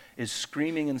is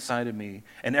screaming inside of me.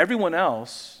 And everyone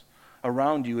else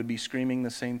around you would be screaming the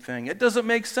same thing. It doesn't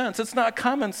make sense. It's not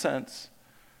common sense.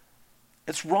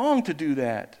 It's wrong to do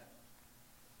that.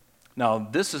 Now,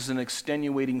 this is an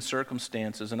extenuating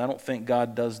circumstances, and I don't think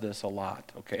God does this a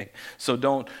lot, okay? So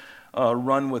don't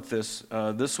run with this.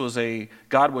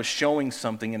 God was showing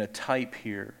something in a type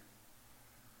here.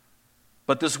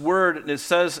 But this word, it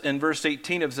says in verse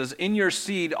 18, it says, in your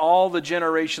seed all the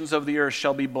generations of the earth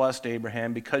shall be blessed,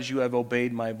 Abraham, because you have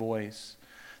obeyed my voice.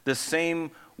 The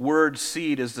same word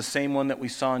seed is the same one that we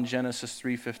saw in Genesis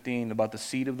 3:15 about the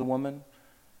seed of the woman.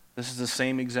 This is the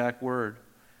same exact word.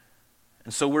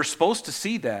 And so we're supposed to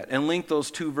see that and link those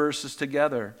two verses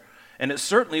together. And it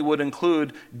certainly would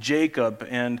include Jacob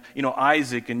and,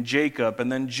 Isaac and Jacob, and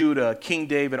then Judah, King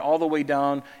David, all the way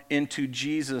down into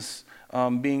Jesus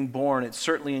being born. It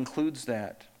certainly includes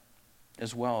that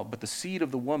as well. But the seed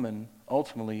of the woman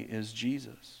ultimately is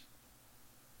Jesus.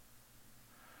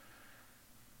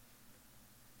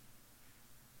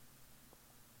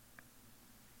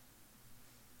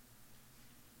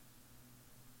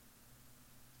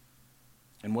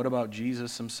 And what about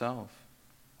Jesus himself?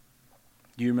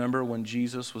 Do you remember when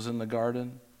Jesus was in the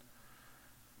garden?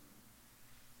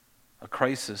 A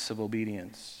crisis of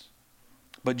obedience.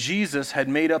 But Jesus had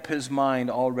made up his mind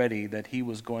already that he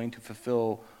was going to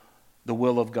fulfill the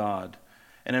will of God.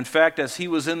 And in fact, as he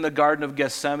was in the Garden of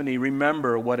Gethsemane,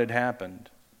 remember what had happened.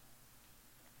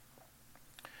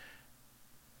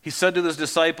 He said to his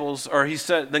disciples,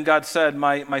 then God said,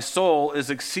 my soul is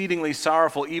exceedingly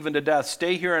sorrowful, even to death.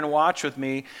 Stay here and watch with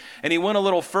me. And he went a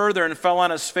little further and fell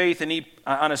on his face, and he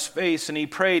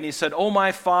prayed, and he said, "Oh,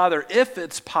 my Father, if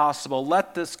it's possible,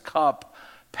 let this cup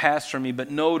pass from me. But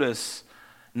notice,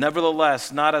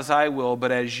 nevertheless, not as I will,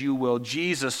 but as you will."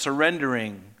 Jesus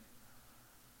surrendering.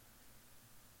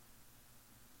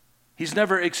 He's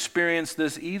never experienced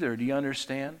this either. Do you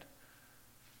understand?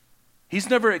 He's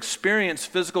never experienced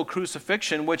physical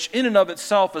crucifixion, which in and of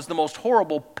itself is the most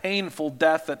horrible, painful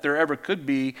death that there ever could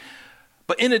be.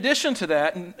 But in addition to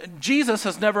that, Jesus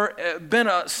has never been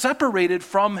separated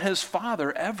from his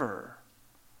Father ever.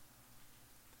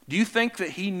 Do you think that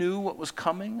he knew what was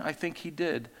coming? I think he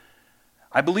did.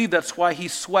 I believe that's why he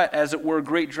sweat, as it were,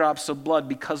 great drops of blood,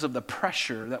 because of the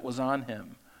pressure that was on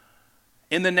him.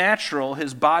 In the natural,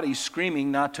 his body's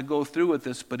screaming not to go through with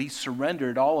this, but he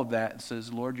surrendered all of that and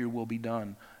says, "Lord, your will be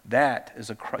done." That is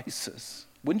a crisis.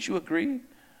 Wouldn't you agree?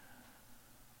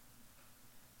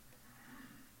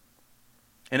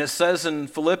 And it says in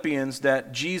Philippians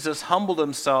that Jesus humbled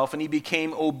himself and he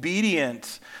became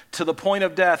obedient to the point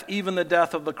of death, even the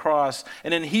death of the cross.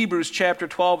 And in Hebrews chapter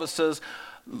 12 it says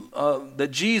that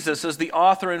Jesus is the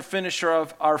author and finisher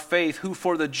of our faith, who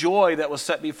for the joy that was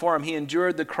set before him, he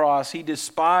endured the cross, he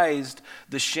despised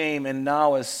the shame, and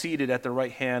now is seated at the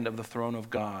right hand of the throne of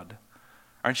God.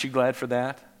 Aren't you glad for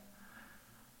that?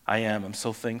 I am. I'm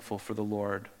so thankful for the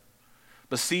Lord.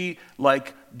 But see,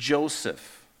 like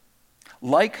Joseph,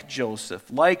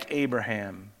 like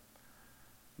Abraham,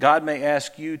 God may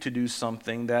ask you to do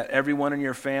something that everyone in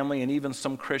your family and even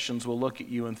some Christians will look at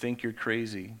you and think you're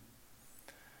crazy.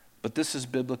 But this is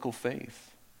biblical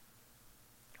faith.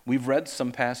 We've read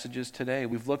some passages today.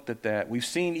 We've looked at that. We've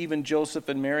seen even Joseph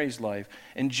and Mary's life.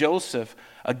 And Joseph,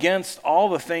 against all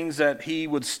the things that he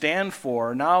would stand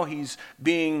for, now he's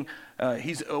willing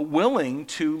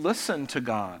to listen to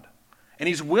God. And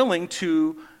he's willing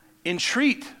to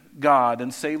entreat God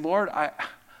and say, "Lord, I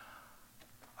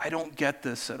don't get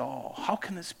this at all. How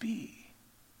can this be?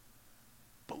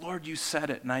 But Lord, you said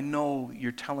it, and I know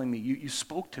you're telling me. You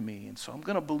spoke to me, and so I'm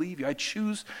going to believe you. I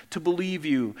choose to believe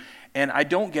you. And I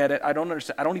don't get it. I don't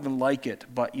understand. I don't even like it.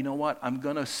 But you know what? I'm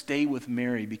going to stay with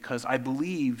Mary because I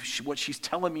believe what she's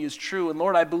telling me is true. And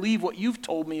Lord, I believe what you've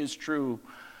told me is true.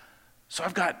 So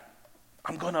I'm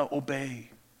going to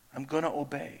obey. I'm going to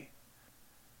obey."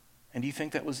 And do you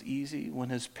think that was easy when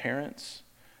his parents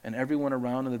and everyone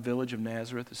around in the village of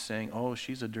Nazareth is saying, "Oh,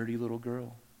 she's a dirty little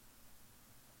girl.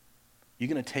 You're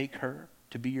going to take her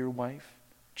to be your wife?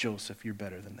 Joseph, you're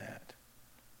better than that.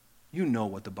 You know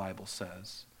what the Bible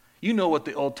says. You know what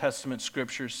the Old Testament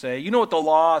scriptures say. You know what the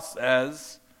law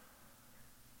says."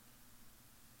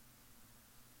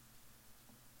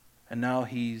 And now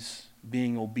he's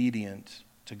being obedient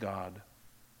to God.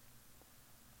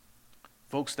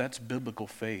 Folks, that's biblical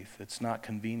faith. It's not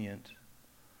convenient.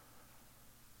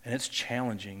 And it's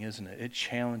challenging, isn't it? It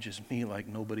challenges me like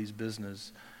nobody's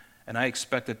business. And I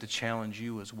expect it to challenge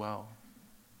you as well.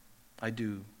 I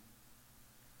do.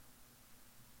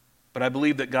 But I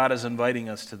believe that God is inviting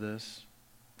us to this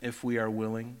if we are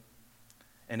willing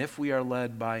and if we are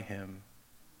led by him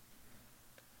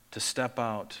to step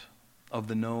out of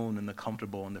the known and the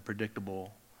comfortable and the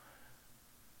predictable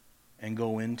and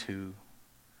go into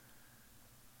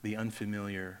the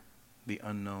unfamiliar, the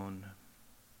unknown,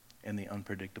 and the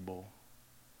unpredictable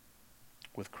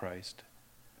with Christ.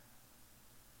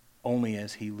 Only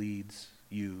as he leads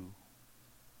you.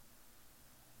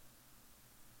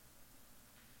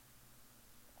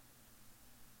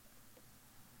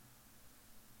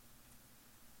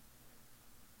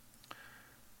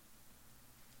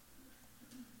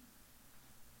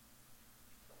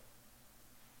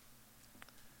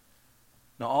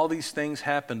 Now, all these things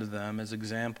happened to them as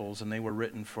examples, and they were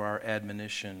written for our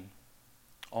admonition.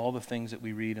 All the things that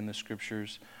we read in the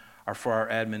scriptures are for our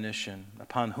admonition,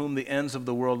 upon whom the ends of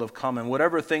the world have come. And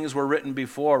whatever things were written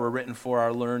before were written for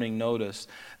our learning, notice,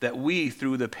 that we,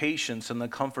 through the patience and the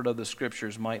comfort of the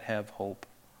Scriptures, might have hope.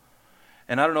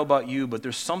 And I don't know about you, but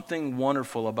there's something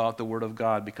wonderful about the Word of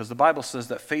God, because the Bible says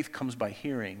that faith comes by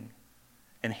hearing,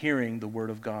 and hearing the Word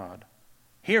of God.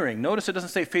 Hearing. Notice it doesn't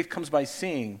say faith comes by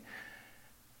seeing.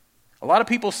 A lot of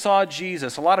people saw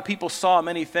Jesus. A lot of people saw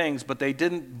many things, but they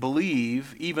didn't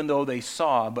believe even though they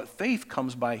saw. But faith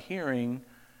comes by hearing,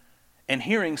 and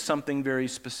hearing something very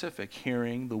specific,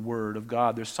 hearing the Word of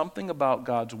God. There's something about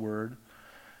God's Word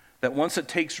that once it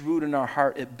takes root in our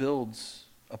heart, it builds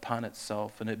upon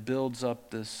itself, and it builds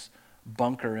up this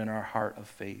bunker in our heart of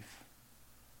faith.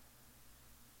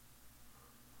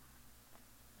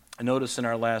 And notice in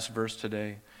our last verse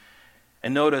today,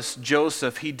 and notice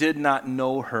Joseph, he did not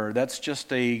know her. That's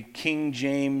just a King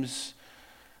James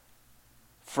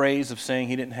phrase of saying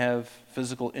he didn't have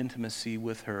physical intimacy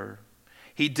with her.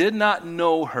 He did not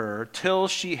know her till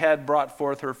she had brought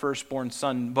forth her firstborn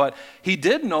son, but he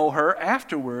did know her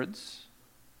afterwards,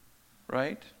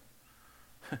 right?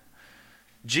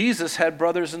 Jesus had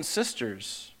brothers and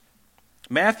sisters.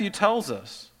 Matthew tells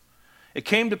us, it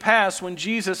came to pass when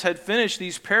Jesus had finished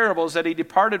these parables that he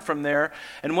departed from there,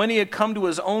 and when he had come to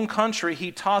his own country,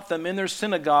 he taught them in their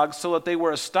synagogues, so that they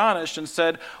were astonished and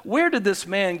said, "Where did this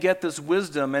man get this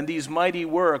wisdom and these mighty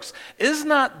works? Is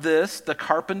not this the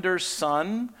carpenter's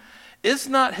son? Is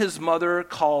not his mother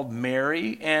called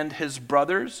Mary, and his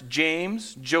brothers,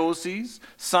 James, Joses,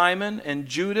 Simon, and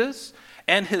Judas,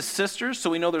 and his sisters?"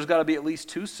 So we know there's got to be at least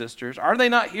 2 sisters. "Are they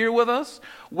not here with us?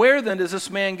 Where then does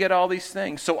this man get all these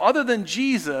things?" So other than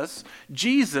Jesus,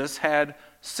 Jesus had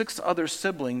 6 other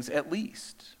siblings at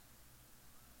least.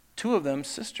 2 of them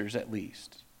sisters at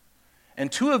least.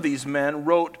 And 2 of these men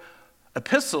wrote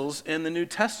epistles in the New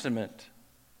Testament.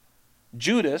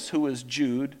 Judas, who was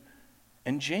Jude,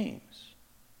 and James,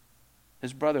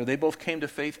 his brother. They both came to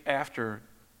faith after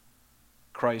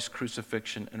Christ's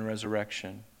crucifixion and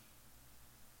resurrection.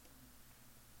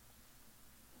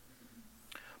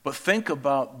 But think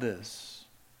about this.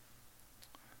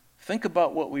 Think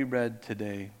about what we read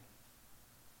today.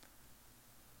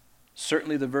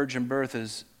 Certainly the virgin birth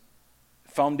is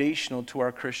foundational to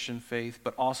our Christian faith,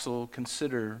 but also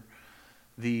consider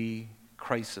the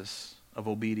crisis of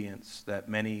obedience that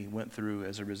many went through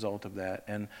as a result of that,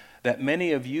 and that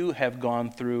many of you have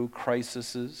gone through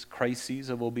crises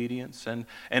of obedience,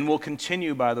 and will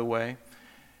continue, by the way,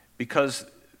 because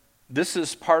this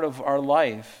is part of our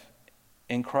life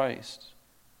in Christ.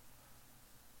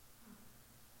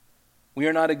 We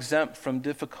are not exempt from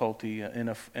difficulty and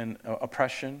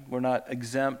oppression. We're not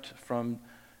exempt from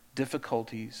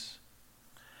difficulties.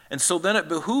 And so then it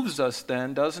behooves us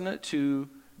then, doesn't it, to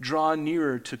draw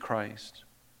nearer to Christ,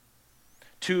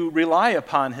 to rely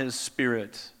upon His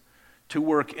Spirit to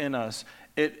work in us.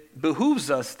 It behooves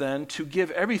us then to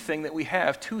give everything that we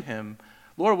have to Him.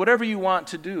 Lord, whatever you want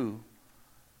to do,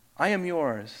 I am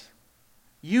yours.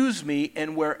 Use me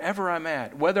in wherever I'm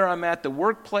at, whether I'm at the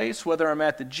workplace, whether I'm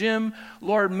at the gym.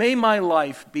 Lord, may my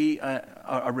life be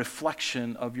a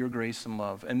reflection of your grace and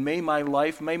love. And may my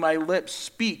lips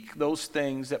speak those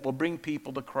things that will bring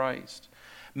people to Christ.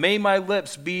 May my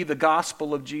lips be the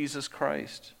gospel of Jesus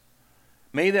Christ.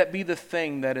 May that be the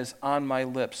thing that is on my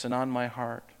lips and on my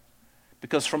heart.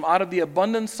 Because from out of the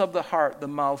abundance of the heart, the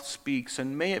mouth speaks.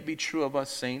 And may it be true of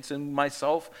us saints, and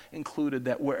myself included,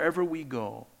 that wherever we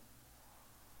go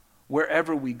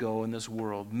in this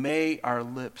world, may our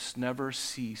lips never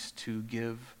cease to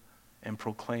give and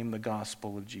proclaim the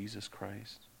gospel of Jesus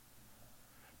Christ.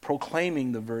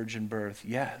 Proclaiming the virgin birth,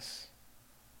 yes.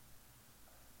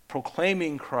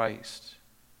 Proclaiming Christ.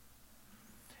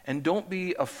 And don't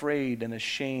be afraid and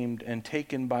ashamed and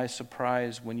taken by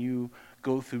surprise when you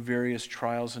go through various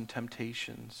trials and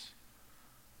temptations.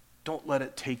 Don't let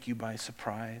it take you by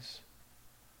surprise.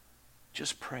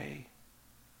 Just pray.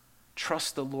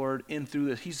 Trust the Lord in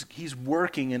through this. He's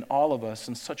working in all of us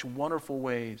in such wonderful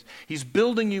ways. He's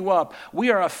building you up. We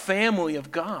are a family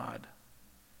of God.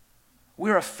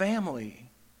 We're a family.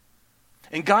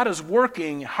 And God is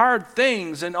working hard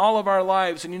things in all of our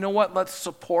lives. And you know what? Let's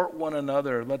support one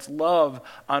another. Let's love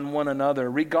on one another,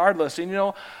 regardless. And you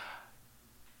know,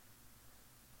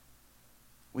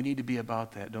 we need to be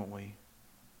about that, don't we?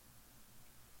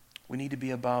 We need to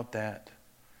be about that.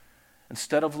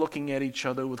 Instead of looking at each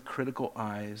other with critical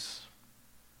eyes,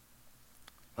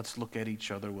 let's look at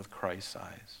each other with Christ's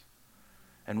eyes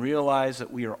and realize that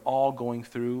we are all going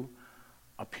through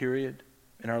a period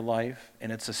in our life,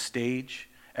 and it's a stage,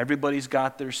 Everybody's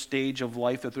got their stage of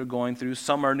life that they're going through.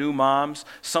 Some are new moms.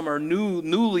 Some are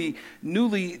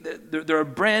they're a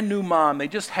brand new mom. They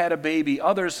just had a baby.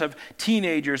 Others have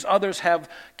teenagers. Others have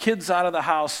kids out of the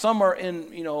house. Some are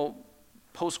in,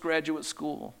 postgraduate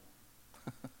school.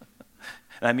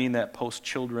 And I mean that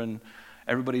post-children.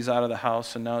 Everybody's out of the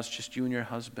house, and now it's just you and your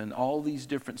husband. All these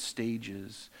different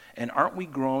stages. And aren't we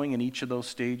growing in each of those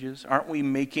stages? Aren't we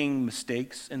making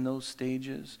mistakes in those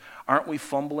stages? Aren't we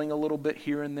fumbling a little bit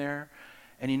here and there?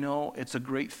 And it's a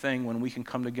great thing when we can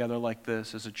come together like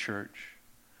this as a church.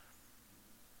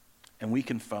 And we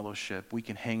can fellowship. We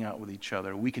can hang out with each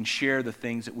other. We can share the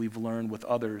things that we've learned with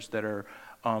others that are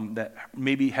that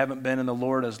maybe haven't been in the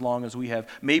Lord as long as we have.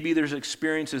 Maybe there's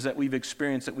experiences that we've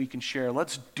experienced that we can share.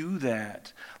 Let's do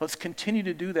that. Let's continue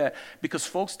to do that. Because,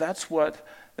 folks, that's what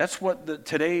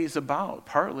today is about,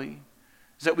 partly,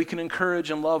 is that we can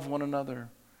encourage and love one another.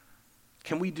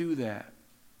 Can we do that?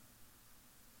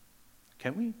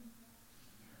 Can we?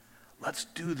 Let's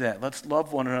do that. Let's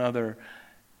love one another.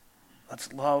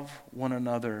 Let's love one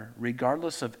another,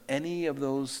 regardless of any of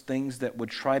those things that would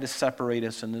try to separate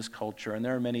us in this culture. And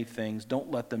there are many things.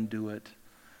 Don't let them do it.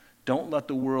 Don't let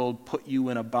the world put you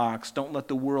in a box. Don't let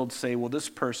the world say, well, this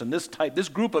person, this type, this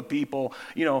group of people,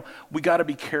 we got to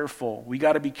be careful. We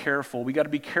got to be careful. We got to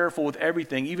be careful with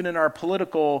everything. Even in our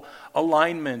political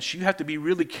alignments, you have to be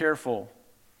really careful,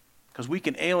 because we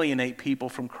can alienate people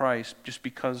from Christ just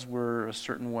because we're a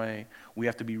certain way. We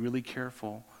have to be really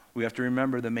careful. We have to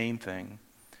remember the main thing.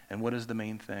 And what is the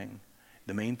main thing?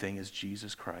 The main thing is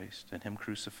Jesus Christ and Him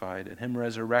crucified and Him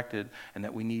resurrected, and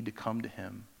that we need to come to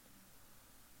Him.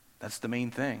 That's the main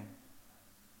thing.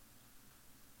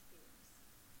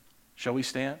 Shall we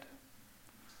stand?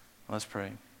 Let's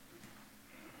pray.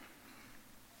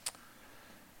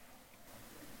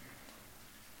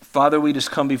 Father, we just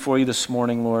come before you this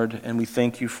morning, Lord, and we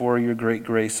thank you for your great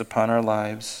grace upon our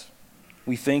lives.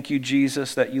 We thank you,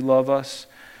 Jesus, that you love us,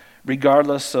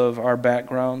 regardless of our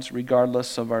backgrounds,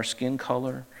 regardless of our skin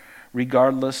color,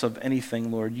 regardless of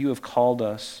anything, Lord. You have called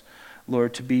us,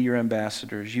 Lord, to be your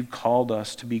ambassadors. You've called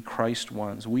us to be Christ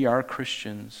ones. We are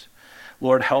Christians.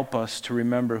 Lord, help us to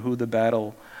remember who the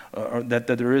battle, that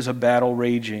there is a battle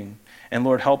raging. And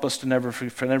Lord, help us to never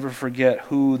forget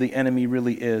who the enemy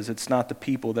really is. It's not the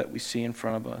people that we see in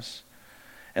front of us.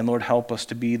 And Lord, help us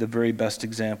to be the very best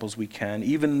examples we can.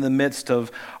 Even in the midst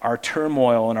of our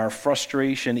turmoil and our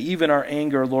frustration, even our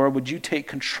anger, Lord, would you take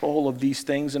control of these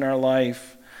things in our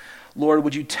life? Lord,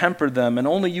 would you temper them? And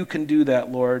only you can do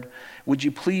that, Lord. Would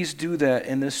you please do that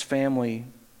in this family?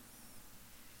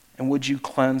 And would you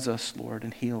cleanse us, Lord,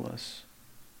 and heal us?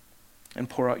 And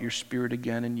pour out your Spirit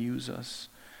again and use us.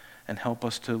 And help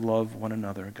us to love one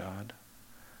another, God.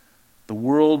 The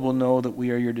world will know that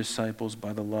we are your disciples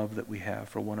by the love that we have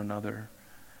for one another.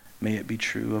 May it be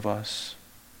true of us.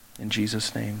 In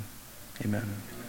Jesus' name, amen.